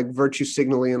be all like virtue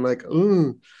signaling and like,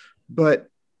 ooh, but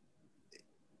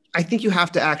I think you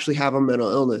have to actually have a mental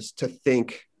illness to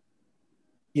think,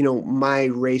 my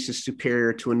race is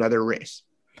superior to another race.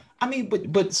 I mean, but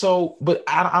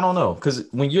I don't know, because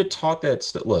when you're taught that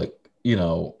stuff, look,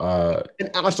 and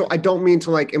also I don't mean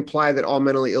to like imply that all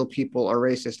mentally ill people are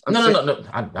racist. No.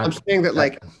 I'm saying that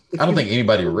like I don't think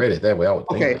anybody read it that way. I would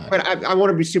think that. But I want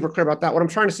to be super clear about that. What I'm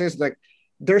trying to say is like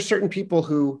there are certain people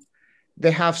who they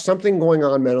have something going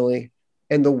on mentally,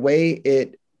 and the way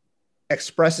it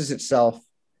expresses itself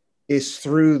is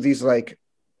through these like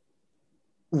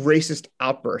racist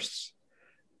outbursts.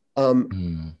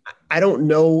 I don't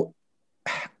know.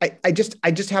 I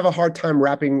just have a hard time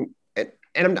wrapping.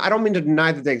 And I don't mean to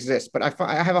deny that they exist, but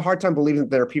I have a hard time believing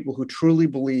that there are people who truly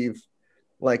believe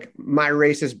like my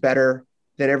race is better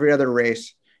than every other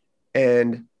race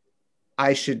and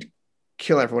I should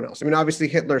kill everyone else. I mean, obviously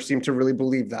Hitler seemed to really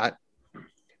believe that.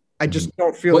 I just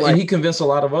don't feel like... And he convinced a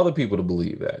lot of other people to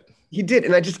believe that. He did.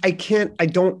 And I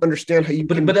don't understand how you...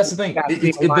 But that's the thing.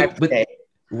 But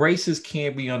races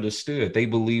can't be understood. They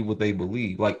believe what they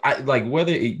believe. Like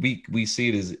whether we see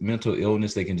it as mental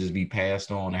illness, they can just be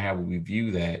passed on, or how we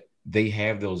view that. They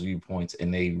have those viewpoints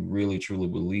and they really truly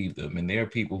believe them. And there are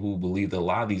people who believe that a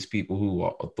lot of these people who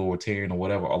are authoritarian or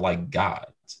whatever are like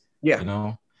gods.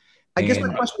 Yeah. I guess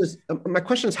my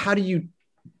question is how do you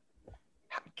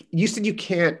said you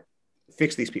can't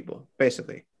fix these people,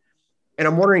 basically. And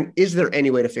I'm wondering, is there any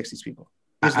way to fix these people?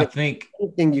 I think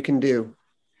anything you can do?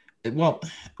 Well,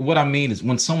 what I mean is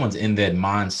when someone's in that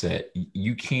mindset,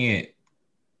 you can't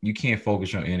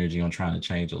focus your energy on trying to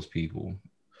change those people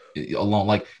alone.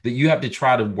 Like that, you have to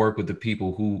try to work with the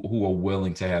people who are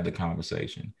willing to have the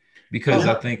conversation. Because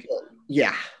I think,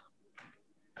 yeah.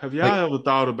 Have y'all ever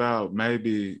thought about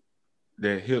maybe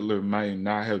that Hitler may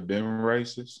not have been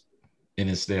racist, and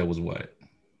instead was what?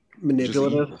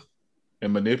 Manipulative.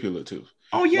 And manipulative.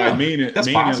 Oh yeah, like, meaning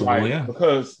possible, like, yeah.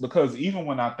 Because even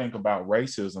when I think about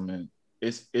racism, and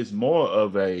it's more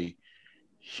of a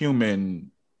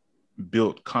human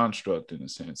built construct in a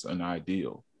sense, an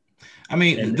ideal. I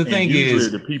mean, the thing usually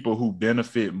is, the people who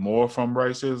benefit more from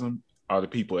racism are the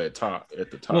people at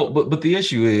the top. Well, but the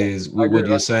issue is what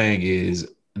you're saying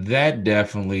is that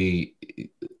definitely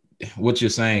what you're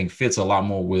saying fits a lot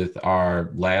more with our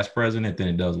last president than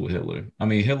it does with Hitler. I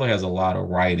mean, Hitler has a lot of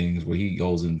writings where he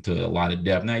goes into a lot of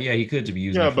depth. Now, yeah, he could be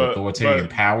using it for authoritarian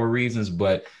power reasons,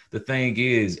 but the thing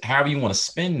is, however you want to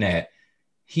spin that,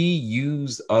 he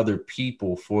used other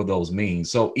people for those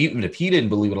means. So even if he didn't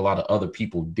believe it, a lot of other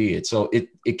people did. So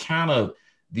it kind of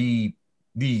the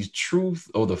truth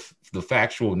or the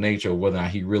factual nature of whether or not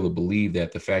he really believed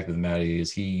that, the fact of the matter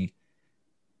is he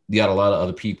got a lot of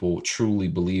other people truly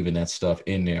believing that stuff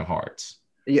in their hearts.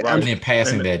 Yeah, and then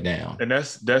passing that down. And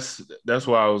that's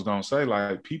why I was gonna say,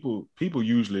 like, people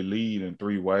usually lead in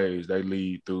three ways. They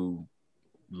lead through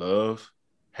love,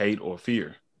 hate, or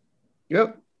fear.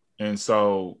 Yep. And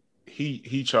so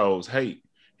he chose hate.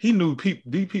 He knew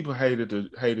these people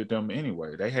hated them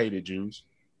anyway. They hated Jews.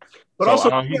 But so also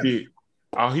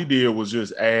all he did was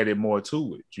just added more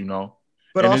to it, you know.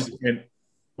 But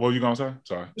what were you gonna say?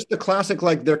 Sorry. Just the classic,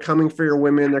 like, they're coming for your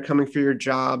women, they're coming for your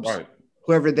jobs, right.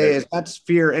 Whoever they is, that's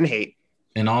fear and hate.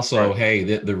 And also, right. Hey,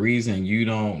 the reason you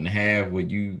don't have what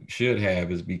you should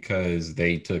have is because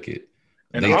they took it.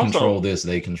 And they control this,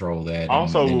 they control that.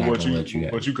 Also, what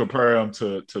you compare them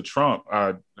to Trump,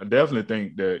 I definitely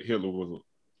think that Hitler was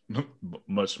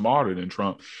much smarter than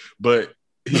Trump, but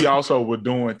he also was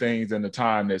doing things in the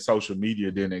time that social media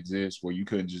didn't exist, where you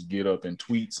couldn't just get up and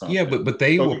tweet something. Yeah, but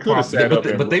they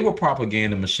were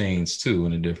propaganda machines too,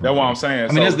 in a different. That's what I'm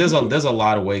saying. I mean, there's a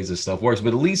lot of ways this stuff works, but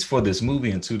at least for this movie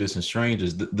and Two Distant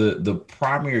Strangers, the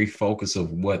primary focus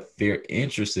of what they're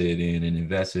interested in and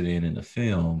invested in the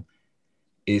film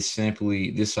is simply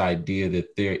this idea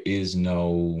that there is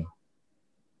no.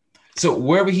 So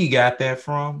wherever he got that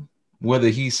from, whether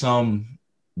he's some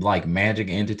like magic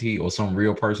entity or some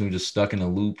real person who just stuck in a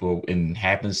loop and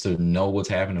happens to know what's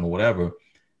happening or whatever,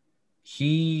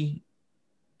 he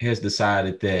has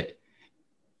decided that,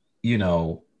 you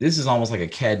know, this is almost like a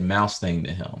cat and mouse thing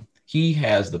to him. He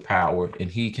has the power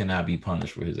and he cannot be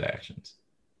punished for his actions.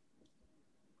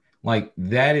 Like,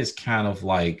 that is kind of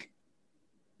like,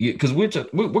 because we're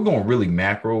going really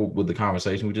macro with the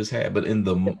conversation we just had, but in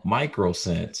the micro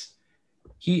sense,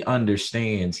 he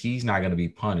understands he's not going to be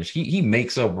punished. He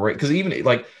makes up, right? Because even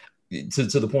like to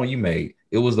the point you made,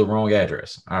 it was the wrong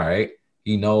address. All right.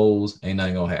 He knows ain't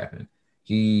nothing going to happen.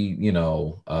 He,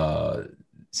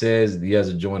 says he has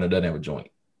a joint or doesn't have a joint.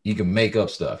 He can make up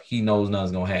stuff. He knows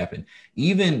nothing's gonna happen.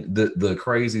 Even the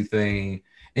crazy thing,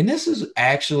 and this is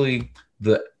actually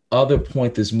the other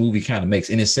point this movie kind of makes,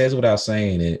 and it says without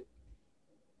saying it,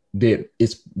 that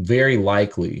it's very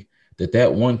likely that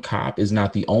that one cop is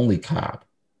not the only cop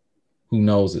who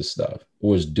knows this stuff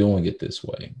or is doing it this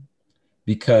way.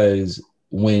 Because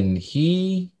when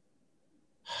I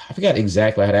forgot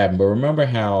exactly how it happened, but remember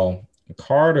how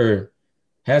Carter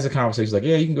has a conversation like,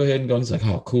 yeah, you can go ahead and go. And he's like,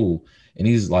 oh, cool. And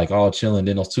he's like all chilling.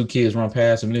 Then those two kids run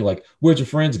past him and they're like, where'd your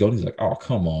friends go? And he's like, oh,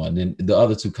 come on. And then the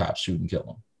other two cops shoot and kill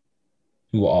him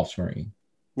who were off screen.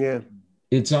 Yeah.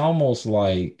 It's almost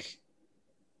like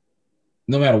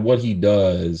no matter what he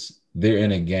does, they're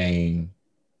in a game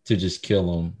to just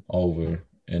kill him over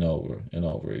and over and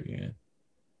over again.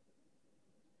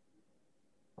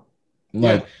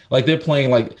 Like they're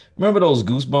playing like, remember those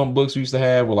Goosebump books we used to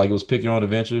have where like it was pick your own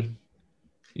adventure?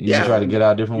 You try to get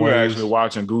out different ways. We were actually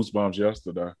watching Goosebumps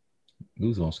yesterday.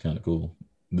 Goosebumps kind of cool,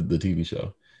 the TV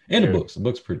show and the books. The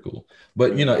books are pretty cool,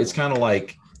 but you know it's kind of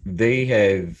like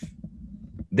they're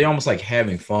almost like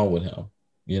having fun with him,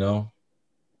 you know,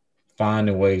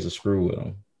 finding ways to screw with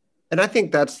him. And I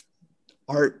think that's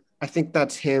art. I think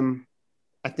that's him.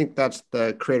 I think that's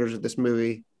the creators of this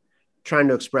movie trying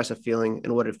to express a feeling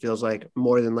and what it feels like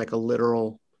more than like a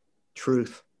literal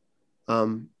truth.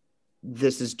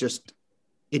 This is just,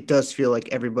 it does feel like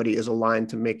everybody is aligned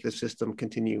to make the system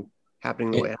continue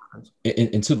happening the way it happens.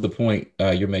 And to the point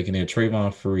you're making there,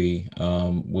 Trayvon Free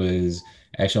was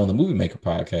actually on the Movie Maker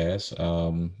podcast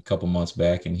a couple months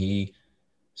back, and he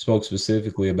spoke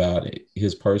specifically about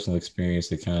his personal experience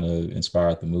that kind of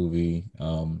inspired the movie,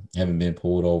 having been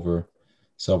pulled over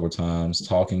several times,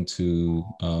 talking to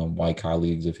white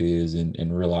colleagues of his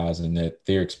and realizing that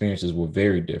their experiences were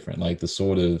very different. Like the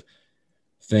sort of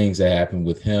things that happened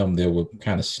with him, they were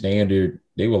kind of standard.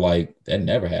 They were like, that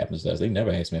never happens to us. They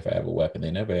never asked me if I have a weapon.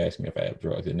 They never asked me if I have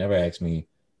drugs. They never asked me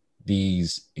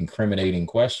these incriminating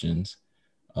questions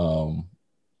to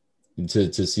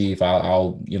see if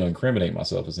I'll incriminate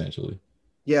myself essentially.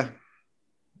 Yeah.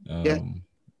 And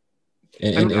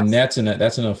that's an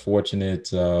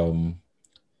unfortunate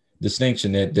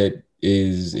distinction that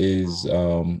is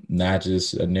not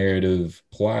just a narrative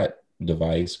plot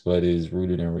device, but is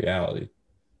rooted in reality.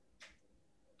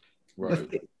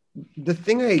 Right. The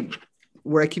thing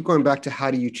where I keep going back to how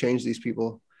do you change these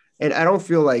people? And I don't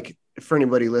feel like, for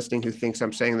anybody listening who thinks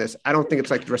I'm saying this, I don't think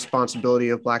it's like the responsibility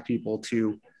of Black people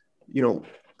to,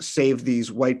 save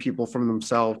these white people from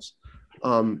themselves.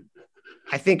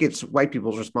 I think it's white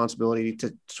people's responsibility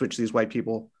to switch these white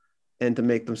people and to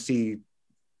make them see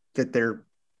that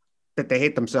they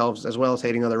hate themselves as well as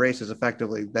hating other races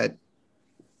effectively. That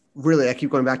really, I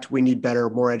keep going back to, we need better,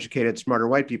 more educated, smarter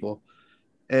white people.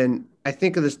 And I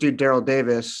think of this dude, Daryl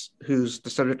Davis, who's the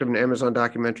subject of an Amazon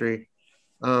documentary.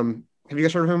 Have you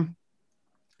guys heard of him?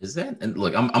 Is that, and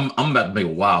look, I'm about to make a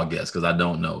wild guess because I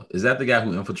don't know. Is that the guy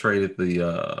who infiltrated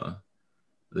the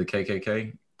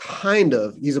KKK? Kind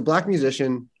of. He's a Black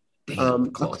musician. A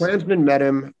Klansman met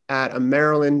him at a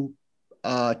Maryland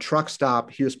truck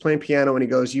stop. He was playing piano and he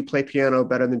goes, "You play piano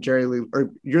better than Jerry Lee,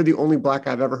 or you're the only Black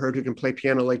I've ever heard who can play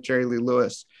piano like Jerry Lee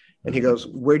Lewis." And he goes,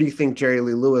 "Where do you think Jerry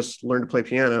Lee Lewis learned to play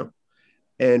piano?"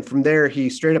 And from there,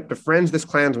 he straight up befriends this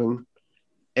Klansman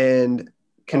and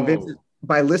convinces,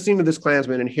 by listening to this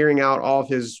Klansman and hearing out all of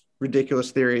his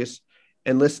ridiculous theories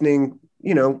and listening,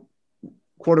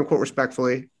 quote unquote,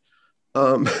 respectfully,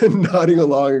 nodding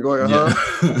along and going,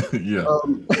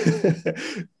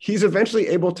 he's eventually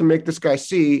able to make this guy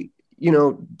see,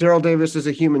 Daryl Davis is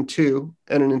a human too,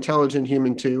 and an intelligent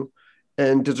human too,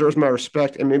 and deserves my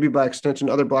respect. And maybe by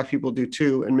extension, other Black people do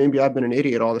too. And maybe I've been an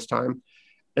idiot all this time.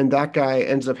 And that guy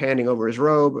ends up handing over his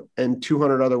robe, and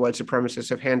 200 other white supremacists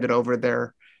have handed over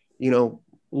their,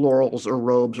 laurels or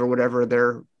robes or whatever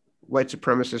their white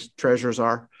supremacist treasures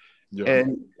are,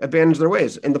 and abandons their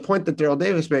ways. And the point that Daryl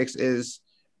Davis makes is,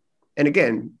 and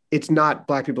again, it's not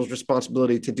Black people's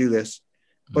responsibility to do this,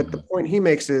 but the point he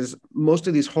makes is most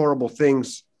of these horrible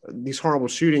things, these horrible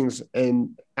shootings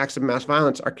and acts of mass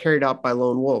violence are carried out by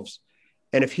lone wolves.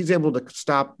 And if he's able to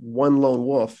stop one lone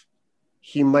wolf,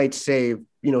 he might save,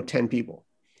 10 people.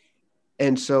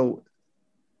 And so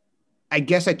I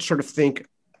guess I sort of think,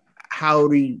 how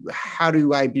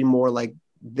do I be more like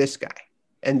this guy?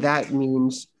 And that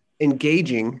means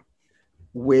engaging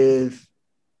with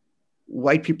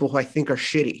white people who I think are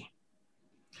shitty.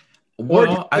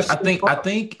 Well, I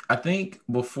think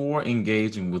before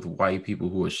engaging with white people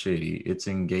who are shitty, it's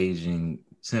engaging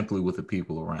simply with the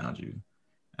people around you.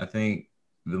 I think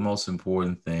the most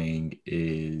important thing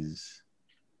is,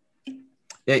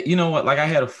 you know what? Like I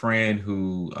had a friend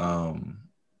who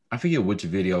I forget which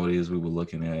video it is we were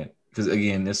looking at. Because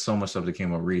again, there's so much stuff that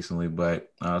came up recently,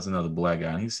 but it's another black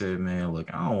guy. And he said, man,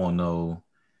 look, I don't want no.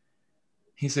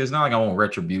 He said, it's not like I want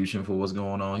retribution for what's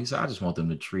going on. He said, I just want them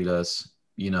to treat us,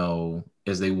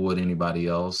 as they would anybody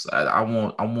else. I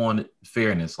want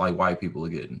fairness like white people are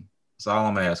getting. That's all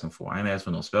I'm asking for. I ain't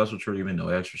asking for no special treatment, no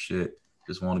extra shit.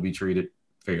 Just want to be treated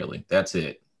fairly. That's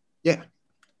it. Yeah.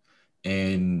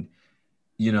 And,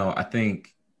 I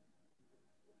think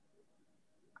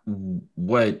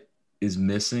what is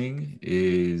missing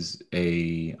is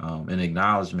an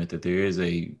acknowledgement that there is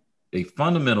a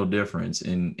fundamental difference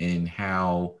in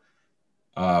how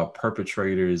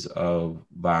perpetrators of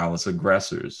violence,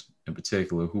 aggressors in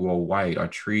particular, who are white, are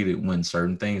treated when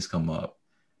certain things come up.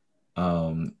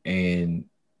 And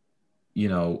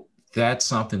that's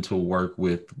something to work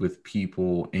with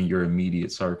people in your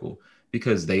immediate circle,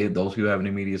 because those people have an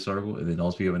immediate circle, and then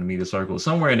those people have an immediate circle.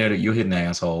 Somewhere in there, you'll hit an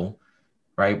asshole.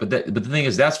 Right. But the thing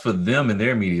is, that's for them and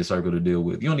their media circle to deal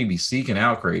with. You don't need to be seeking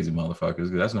out crazy motherfuckers,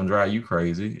 because that's going to drive you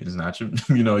crazy. It's not your,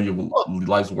 your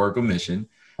life's work or mission.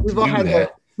 We've all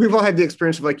had the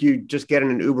experience of like you just get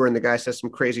in an Uber and the guy says some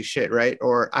crazy shit. Right.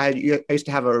 Or I used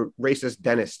to have a racist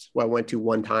dentist who I went to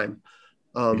one time.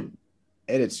 And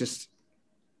it's just,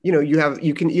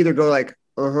 you can either go like,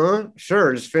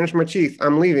 sure, just finish my teeth,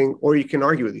 I'm leaving, or you can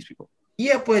argue with these people.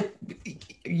 Yeah, but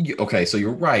okay, so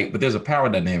you're right, but there's a power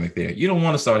dynamic there. You don't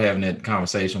want to start having that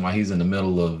conversation while he's in the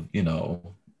middle of,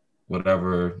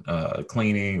 whatever,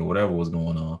 cleaning or whatever was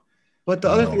going on. But the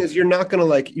other thing is, you're not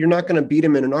gonna beat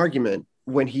him in an argument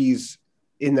when he's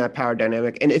in that power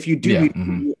dynamic. And if you do,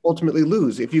 you ultimately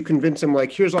lose. If you convince him,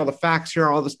 like, here's all the facts, here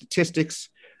are all the statistics,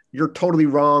 you're totally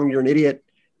wrong, you're an idiot,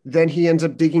 then he ends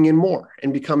up digging in more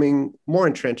and becoming more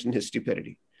entrenched in his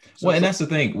stupidity. Well, and that's the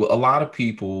thing. A lot of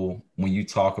people, when you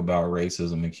talk about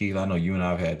racism, and Keith, I know you and I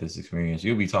have had this experience,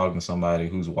 you'll be talking to somebody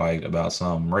who's white about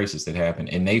some racist that happened,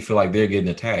 and they feel like they're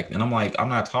getting attacked. And I'm like, I'm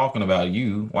not talking about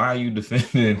you. Why are you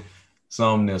defending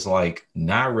something that's like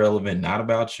not relevant, not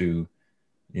about you?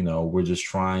 We're just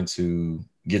trying to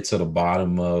get to the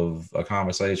bottom of a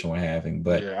conversation we're having.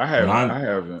 But yeah, I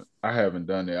haven't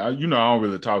done that. I don't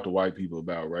really talk to white people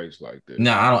about race like that.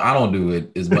 No, I don't do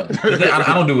it as much.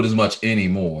 I don't do it as much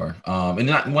anymore. And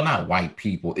not white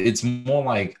people. It's more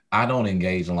like I don't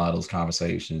engage in a lot of those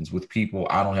conversations with people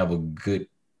I don't have a good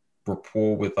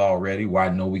rapport with already, where I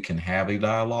know we can have a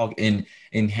dialogue and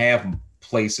have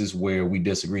places where we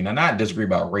disagree. Now, not disagree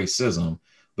about racism,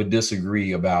 but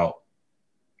disagree about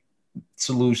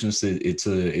solutions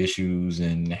to issues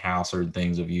and how certain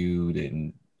things are viewed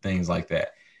and things like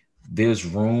that. There's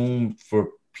room for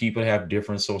people to have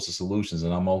different sorts of solutions,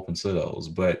 and I'm open to those.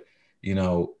 But,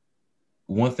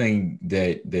 one thing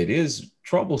that is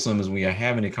troublesome is when you're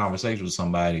having a conversation with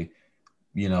somebody,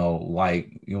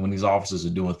 when these officers are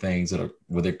doing things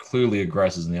where they're clearly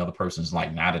aggressors and the other person's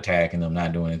like not attacking them,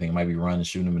 not doing anything, might be running,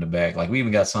 shooting them in the back. Like, we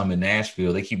even got some in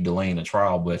Nashville. They keep delaying the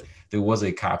trial, but there was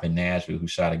a cop in Nashville who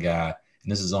shot a guy,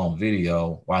 and this is on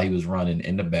video, while he was running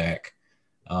in the back,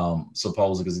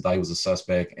 supposedly because he thought he was a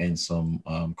suspect in some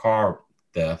car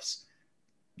thefts.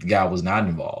 The guy was not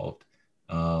involved,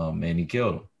 and he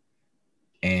killed him.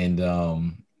 And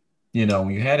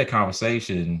when you had a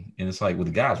conversation, and it's like, well,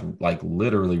 the guy's like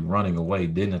literally running away,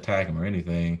 didn't attack him or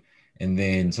anything, and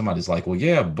then somebody's like, well,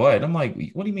 yeah, but I'm like,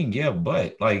 what do you mean, yeah,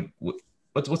 but? Like,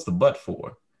 what's the but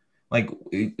for? Like,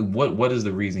 what is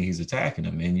the reason he's attacking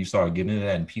him? And you start getting into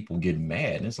that, and people get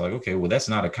mad. And it's like, okay, well, that's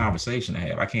not a conversation to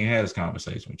have. I can't have this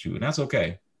conversation with you, and that's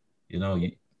okay.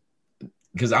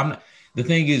 Because the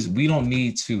thing is, we don't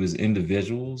need to, as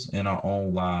individuals in our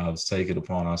own lives, take it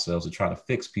upon ourselves to try to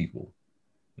fix people.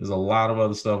 There's a lot of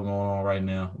other stuff going on right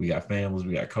now. We got families,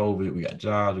 we got COVID, we got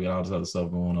jobs, we got all this other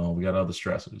stuff going on. We got other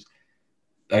stressors.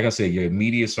 Like I said, your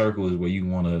immediate circle is where you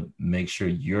want to make sure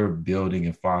you're building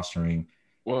and fostering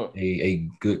a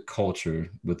good culture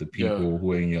with the people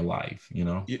who are in your life,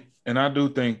 Yeah, and I do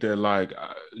think that, like,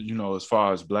 as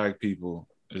far as Black people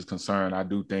is concerned, I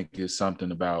do think it's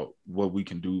something about what we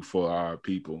can do for our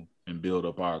people and build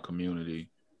up our community,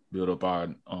 build up our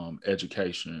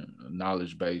education,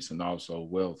 knowledge base, and also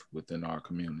wealth within our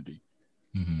community.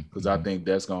 Because I think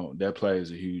that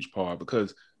plays a huge part.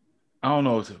 Because I don't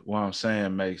know if what I'm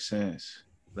saying makes sense.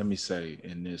 Let me say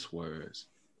in this words.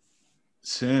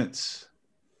 Since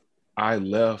I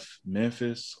left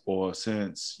Memphis, or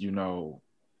since,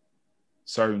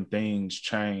 certain things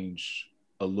change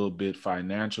a little bit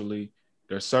financially,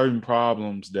 there's certain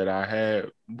problems that I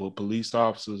had with police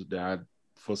officers that I,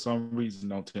 for some reason,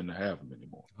 don't tend to have them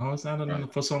anymore. Oh, it's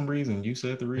not for some reason. You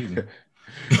said the reason.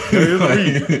 There is a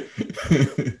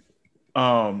reason.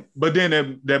 But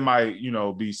then that might,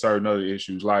 be certain other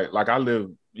issues. Like I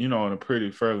live, in a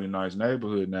pretty fairly nice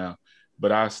neighborhood now,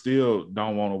 but I still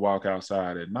don't want to walk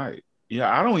outside at night. Yeah,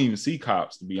 I don't even see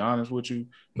cops, to be honest with you.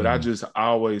 But I just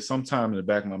always, sometimes in the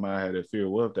back of my mind, I had that fear.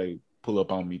 What if they pull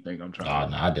up on me, think I'm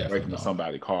trying to break into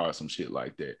somebody's car or some shit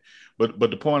like that? But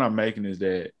the point I'm making is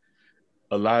that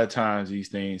a lot of times these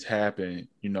things happen,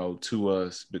 to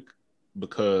us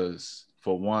because,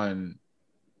 for one,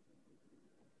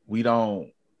 we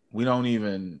don't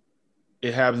even,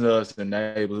 it happens to us in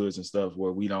neighborhoods and stuff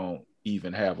where we don't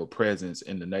even have a presence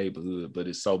in the neighborhood, but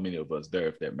it's so many of us there,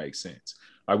 if that makes sense.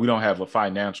 Like, we don't have a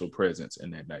financial presence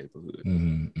in that neighborhood.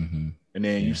 And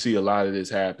then you see a lot of this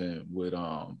happen with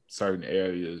certain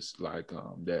areas like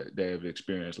that they have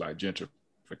experienced, like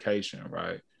gentrification,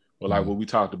 right? Or like what we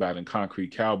talked about in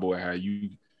Concrete Cowboy, how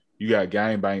you got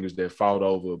gangbangers that fought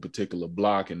over a particular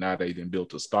block, and now they done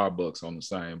built a Starbucks on the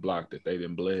same block that they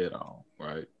done bled on,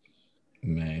 right?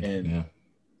 Man, and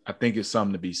I think it's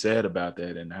something to be said about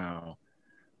that, and how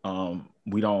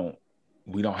we don't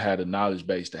have the knowledge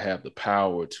base to have the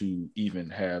power to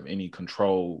even have any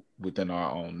control within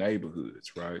our own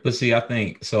neighborhoods, right? But see, I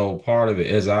think so. Part of it,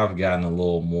 as I've gotten a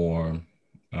little more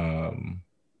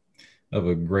of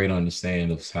a great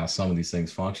understanding of how some of these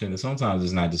things function, and sometimes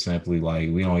it's not just simply like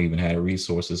we don't even have the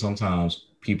resources. Sometimes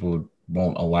people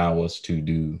won't allow us to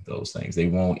do those things. They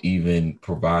won't even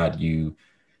provide you.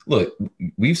 Look,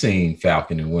 we've seen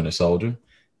Falcon and Winter Soldier.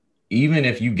 Even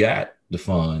if you got the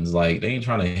funds, like, they ain't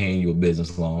trying to hand you a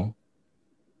business loan.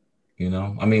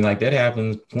 I mean, like, that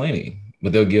happens plenty,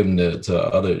 but they'll give them to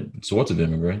other sorts of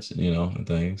immigrants, and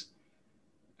things.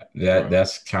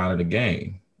 That's kind of the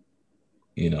game,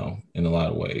 in a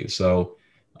lot of ways. So,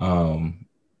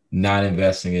 not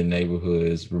investing in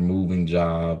neighborhoods, removing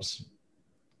jobs,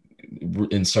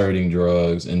 inserting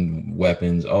drugs and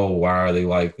weapons. Oh, why are they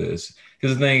like this?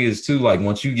 Because the thing is too, like,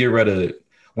 once you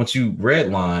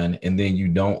redline and then you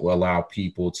don't allow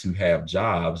people to have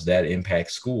jobs, that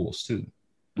impacts schools too.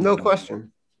 No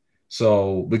question.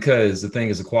 So, because the thing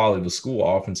is, the quality of the school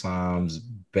oftentimes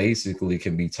basically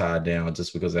can be tied down,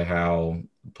 just because of how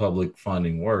public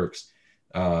funding works,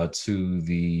 to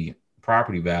the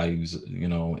property values,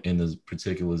 in the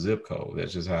particular zip code.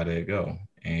 That's just how they go.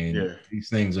 And these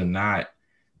things are not,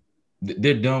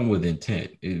 they're done with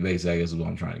intent. It basically, I guess, is what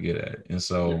I'm trying to get at. And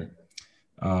so,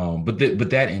 but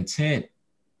that intent,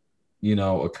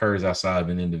 occurs outside of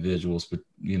an individual's,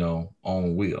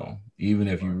 own will, even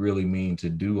if you really mean to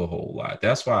do a whole lot.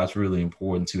 That's why it's really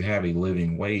important to have a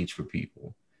living wage for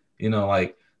people.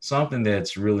 Like, something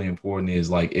that's really important is,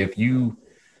 like, if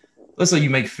let's say you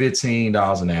make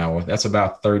 $15 an hour, that's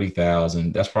about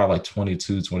 30,000. That's probably like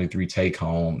 22, 23 take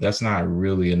home. That's not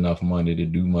really enough money to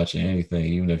do much of anything,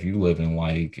 even if you live in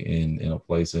a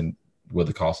place where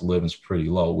the cost of living is pretty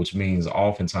low, which means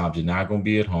oftentimes you're not going to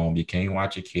be at home. You can't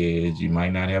watch your kids. You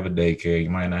might not have a daycare. You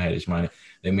might not have this money.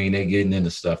 They mean they're getting into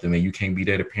stuff. They mean you can't be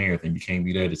there to parent them. You can't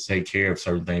be there to take care of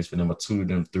certain things for them or tutor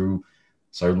them through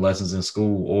certain lessons in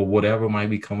school or whatever might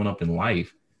be coming up in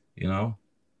life.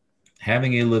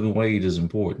 Having a living wage is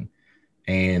important.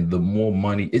 And the more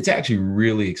money, it's actually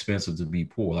really expensive to be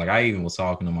poor. Like, I even was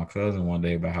talking to my cousin one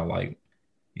day about how, like,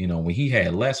 when he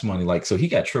had less money, like, so he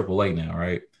got AAA now,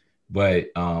 right?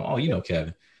 But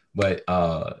Kevin,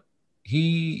 but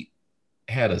he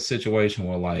had a situation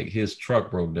where, like, his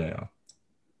truck broke down.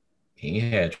 He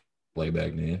had AAA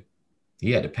back then.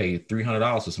 He had to pay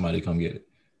 $300 for somebody to come get it.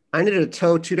 I needed a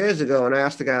tow 2 days ago, and I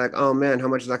asked the guy, like, "Oh man, how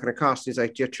much is that going to cost?" He's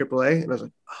like, "Do you have AAA?" And I was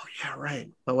like, "Oh yeah, right.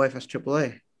 My wife has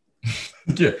AAA."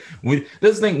 Yeah,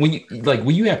 that's the thing.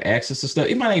 When you have access to stuff,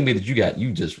 it might not be that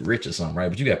you just rich or something, right?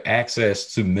 But you have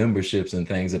access to memberships and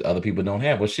things that other people don't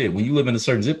have. Well, shit, when you live in a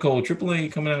certain zip code, AAA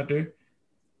ain't coming out there.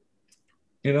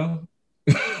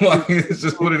 Like, it's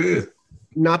just what it is.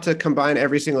 Not to combine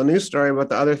every single news story, but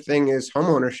the other thing is home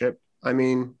ownership. I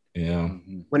mean,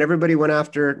 when everybody went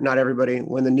after, not everybody,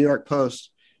 when the New York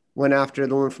Post went after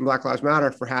the woman from Black Lives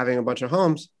Matter for having a bunch of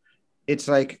homes, it's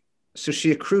like, so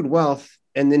she accrued wealth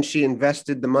and then she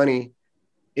invested the money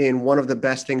in one of the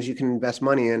best things you can invest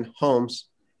money in, homes.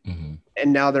 Mm-hmm.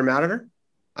 And now they're mad at her.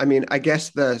 I mean, I guess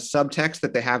the subtext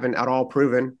that they haven't at all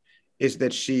proven is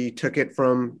that she took it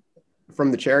from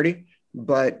the charity,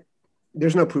 but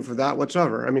there's no proof of that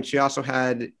whatsoever. I mean, she also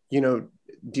had,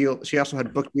 she also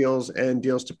had book deals and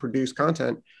deals to produce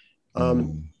content,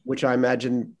 which I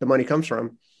imagine the money comes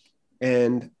from,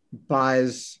 and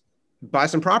buys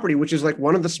some property, which is like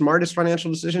one of the smartest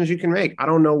financial decisions you can make. I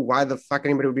don't know why the fuck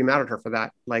anybody would be mad at her for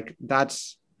that. Like,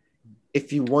 that's,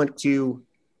 if you want to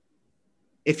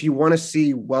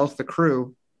see wealth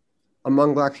accrue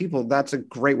among Black people, that's a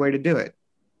great way to do it.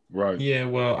 Right. Yeah,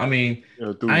 well, I mean,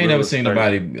 Through I ain't real never seen estate.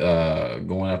 nobody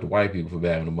going after white people for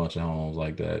having a bunch of homes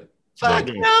like that. Fuck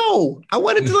But Yeah. no! I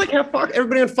wanted to like have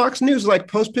everybody on Fox News like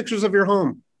post pictures of your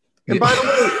home. And by the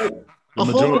way, like, The a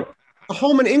home majority. a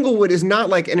home in Inglewood is not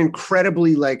like an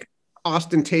incredibly like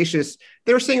ostentatious.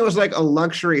 They were saying it was like a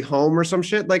luxury home or some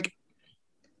shit. Like,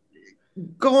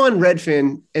 go on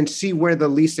Redfin and see where the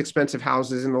least expensive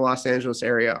houses in the Los Angeles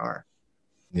area are.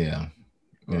 yeah,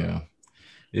 Right. yeah,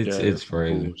 it's Yeah, it's that's some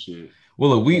crazy. bullshit.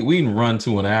 Well, look, we can run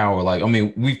to an hour. Like, I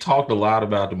mean, we've talked a lot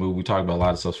about the movie. We talked about a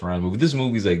lot of stuff surrounding the movie. This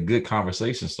movie is a good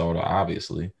conversation starter,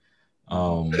 obviously.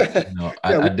 Yeah,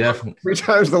 I definitely. 3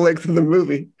 times the length of the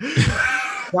movie.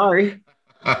 Sorry.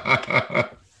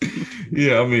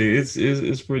 Yeah, I mean,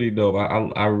 it's pretty dope.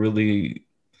 I really,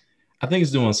 I think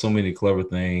it's doing so many clever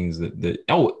things that.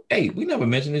 Oh, hey, we never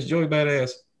mentioned this. Joey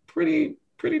Badass, pretty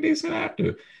decent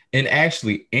actor, and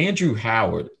actually Andrew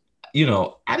Howard.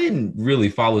 I didn't really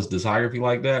follow his discography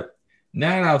like that.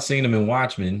 Now that I've seen him in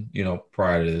Watchmen,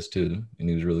 prior to this too, and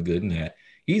he was really good in that.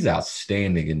 He's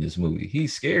outstanding in this movie.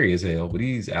 He's scary as hell, but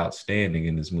he's outstanding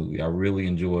in this movie. I really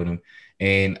enjoyed him.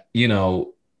 And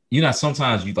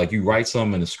sometimes you write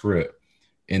something in a script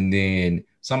and then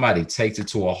somebody takes it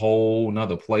to a whole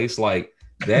nother place. Like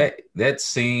that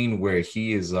scene where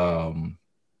he's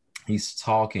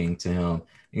talking to him.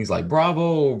 He's like,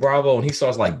 bravo, bravo. And he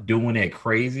starts like doing that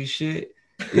crazy shit.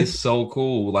 It's so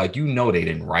cool. Like, they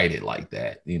didn't write it like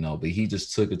that, but he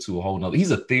just took it to a whole nother. He's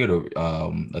a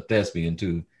thespian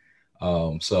too.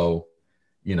 So,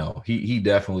 he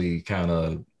definitely kind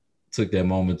of took that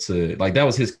moment to like, that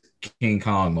was his King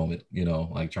Kong moment,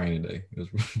 like Training Day. It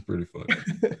was pretty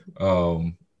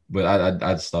funny. But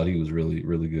I just thought he was really,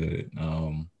 really good.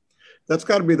 That's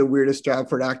got to be the weirdest job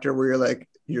for an actor where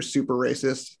you're super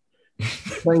racist,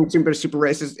 playing super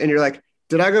racist, and you're like,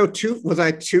 was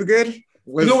I too good?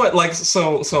 You know what? Like,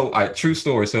 so true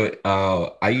story. So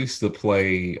I used to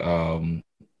play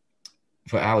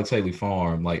for Alex Haley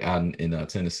Farm, like out in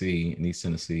Tennessee, in East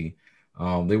Tennessee.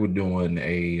 They were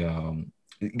doing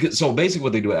so basically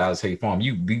what they do at Alex Haley Farm,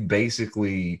 you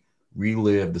basically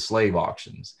relive the slave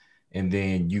auctions, and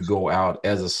then you go out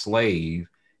as a slave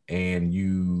and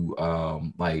you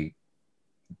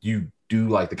you do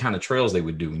like the kind of trails they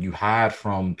would do, and you hide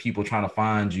from people trying to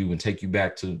find you and take you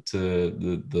back to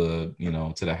the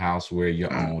to the house where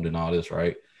you're owned and all this,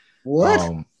 right?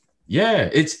 What? Yeah,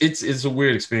 it's a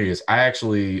weird experience. I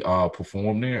actually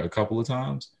performed there a couple of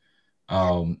times,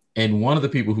 and one of the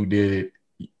people who did it,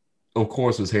 of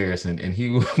course, was Harrison, and he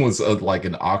was like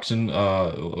an auction,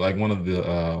 like one of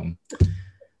the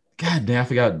God damn, I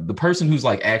forgot the person who's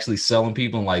like actually selling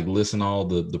people and like listing all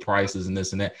the prices and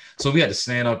this and that. So we had to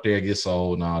stand up there, get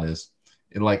sold and all this.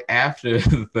 And like after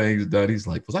the thing's done, he's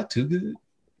like, "Was I too good?"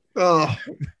 Oh,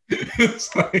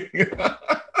 It's like,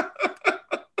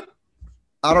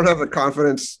 I don't have the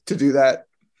confidence to do that.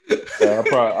 Yeah,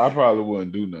 I probably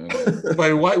wouldn't do nothing.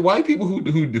 like white people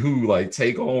who like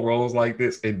take on roles like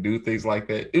this and do things like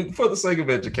that for the sake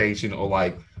of education or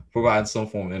like providing some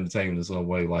form of entertainment in some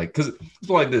way, like, because it's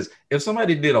like this: if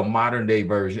somebody did a modern day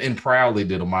version and proudly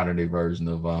did a modern day version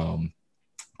of oh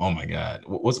my god,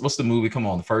 what's the movie? Come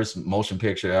on, the first motion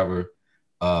picture ever.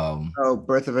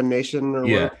 Birth of a Nation or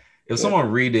Yeah. what? If someone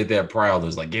redid that proudly,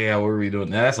 it's like, yeah, we're redoing.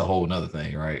 Now that's a whole nother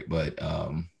thing, right? But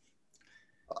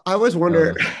I always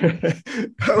wonder. I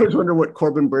always wonder what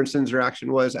Corbin Bernsen's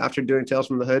reaction was after doing Tales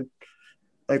from the Hood.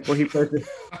 Like when he's like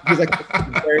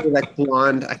very like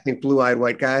blonde, I think blue-eyed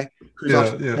white guy who's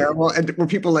also terrible. And were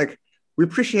people like, we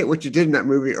appreciate what you did in that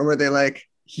movie, or were they like,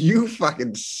 you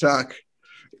fucking suck?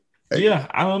 Like, yeah,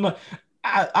 I don't know.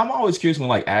 I'm always curious when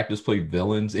like actors play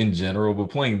villains in general,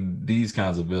 but playing these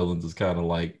kinds of villains is kind of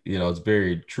like, it's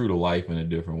very true to life in a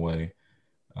different way.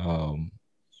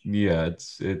 Yeah,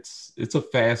 it's a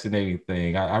fascinating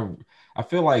thing. I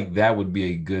feel like that would be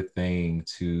a good thing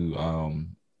to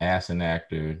ask an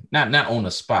actor, not on the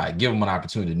spot, give them an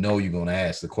opportunity to know you're gonna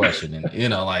ask the question,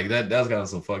 and like that's kind of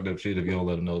some fucked up shit if you don't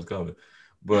let them know it's coming.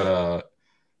 But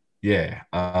yeah,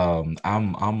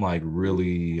 I'm like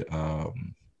really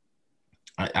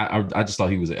I just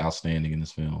thought he was outstanding in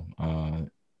this film.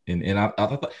 And I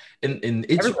thought and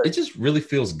it just really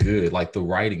feels good. Like the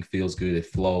writing feels good. It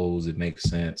flows. It makes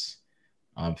sense.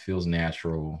 Feels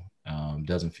natural.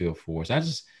 Doesn't feel forced. I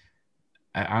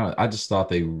just thought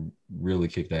they really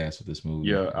kicked ass with this movie.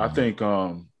 Yeah, I think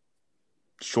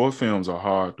short films are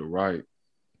hard to write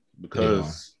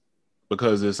because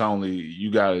it's only,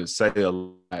 you gotta say a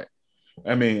lot.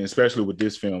 I mean, especially with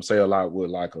this film, say a lot with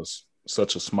like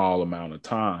such a small amount of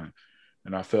time.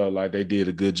 And I felt like they did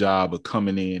a good job of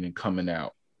coming in and coming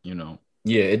out,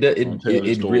 Yeah,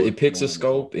 it picks a Going.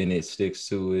 scope and it sticks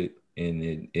to it,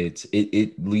 and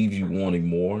it leaves you wanting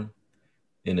more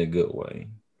in a good way.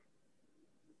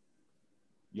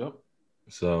 Yep.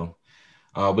 So,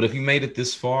 but if you made it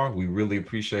this far, we really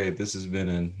appreciate it. This has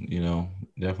been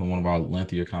definitely one of our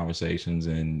lengthier conversations,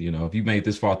 and if you made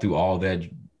this far through all that,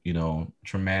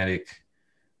 traumatic,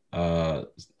 uh,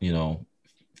 you know,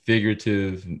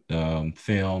 figurative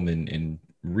film and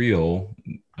real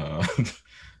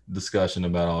discussion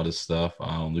about all this stuff.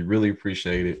 We really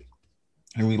appreciate it.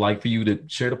 And we'd like for you to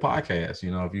share the podcast.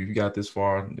 If you got this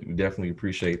far, we definitely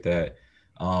appreciate that.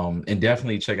 And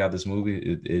definitely check out this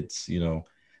movie. It's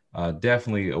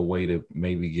definitely a way to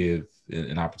maybe give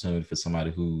an opportunity for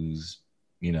somebody who's,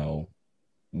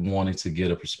 wanting to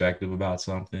get a perspective about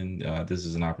something. This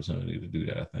is an opportunity to do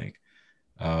that, I think.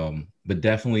 But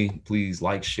definitely please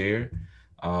share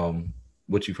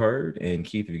what you've heard. And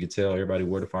Keith, if you could tell everybody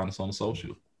where to find us on the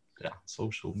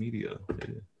social media.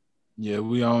 Yeah,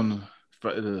 we on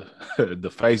the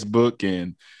Facebook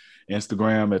and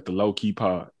Instagram at the Low Key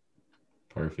Pod.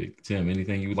 Perfect. Tim,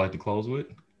 anything you would like to close with?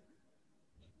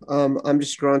 I'm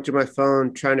just scrolling through my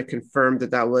phone trying to confirm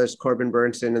that was Corbin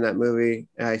Bernsen in that movie.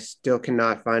 I still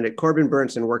cannot find it. Corbin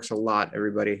Bernsen works a lot,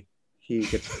 everybody. He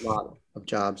gets a lot of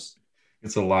jobs.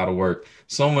 It's a lot of work.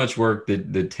 So much work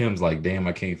that Tim's like, damn,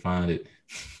 I can't find it.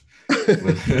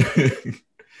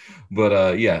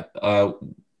 But yeah,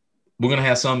 we're going to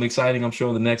have something exciting, I'm sure,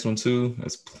 in the next one too.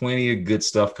 There's plenty of good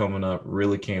stuff coming up.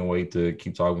 Really can't wait to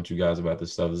keep talking with you guys about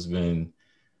this stuff. It's been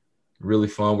really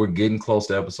fun. We're getting close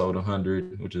to episode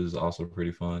 100, which is also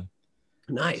pretty fun.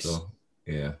 Nice. So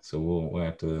yeah, so we'll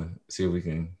have to see if we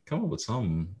can come up with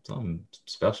something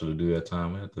special to do that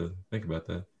time. I have to think about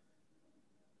that.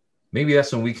 Maybe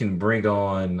that's when we can bring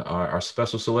on our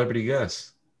special celebrity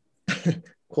guest.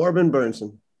 Corbin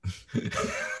Bernsen.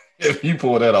 If you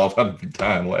pull that off, I'd be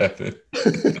dying laughing.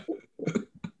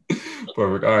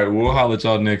 Perfect. All right, we'll holler at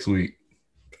y'all next week.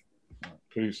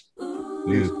 Peace.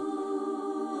 Peace.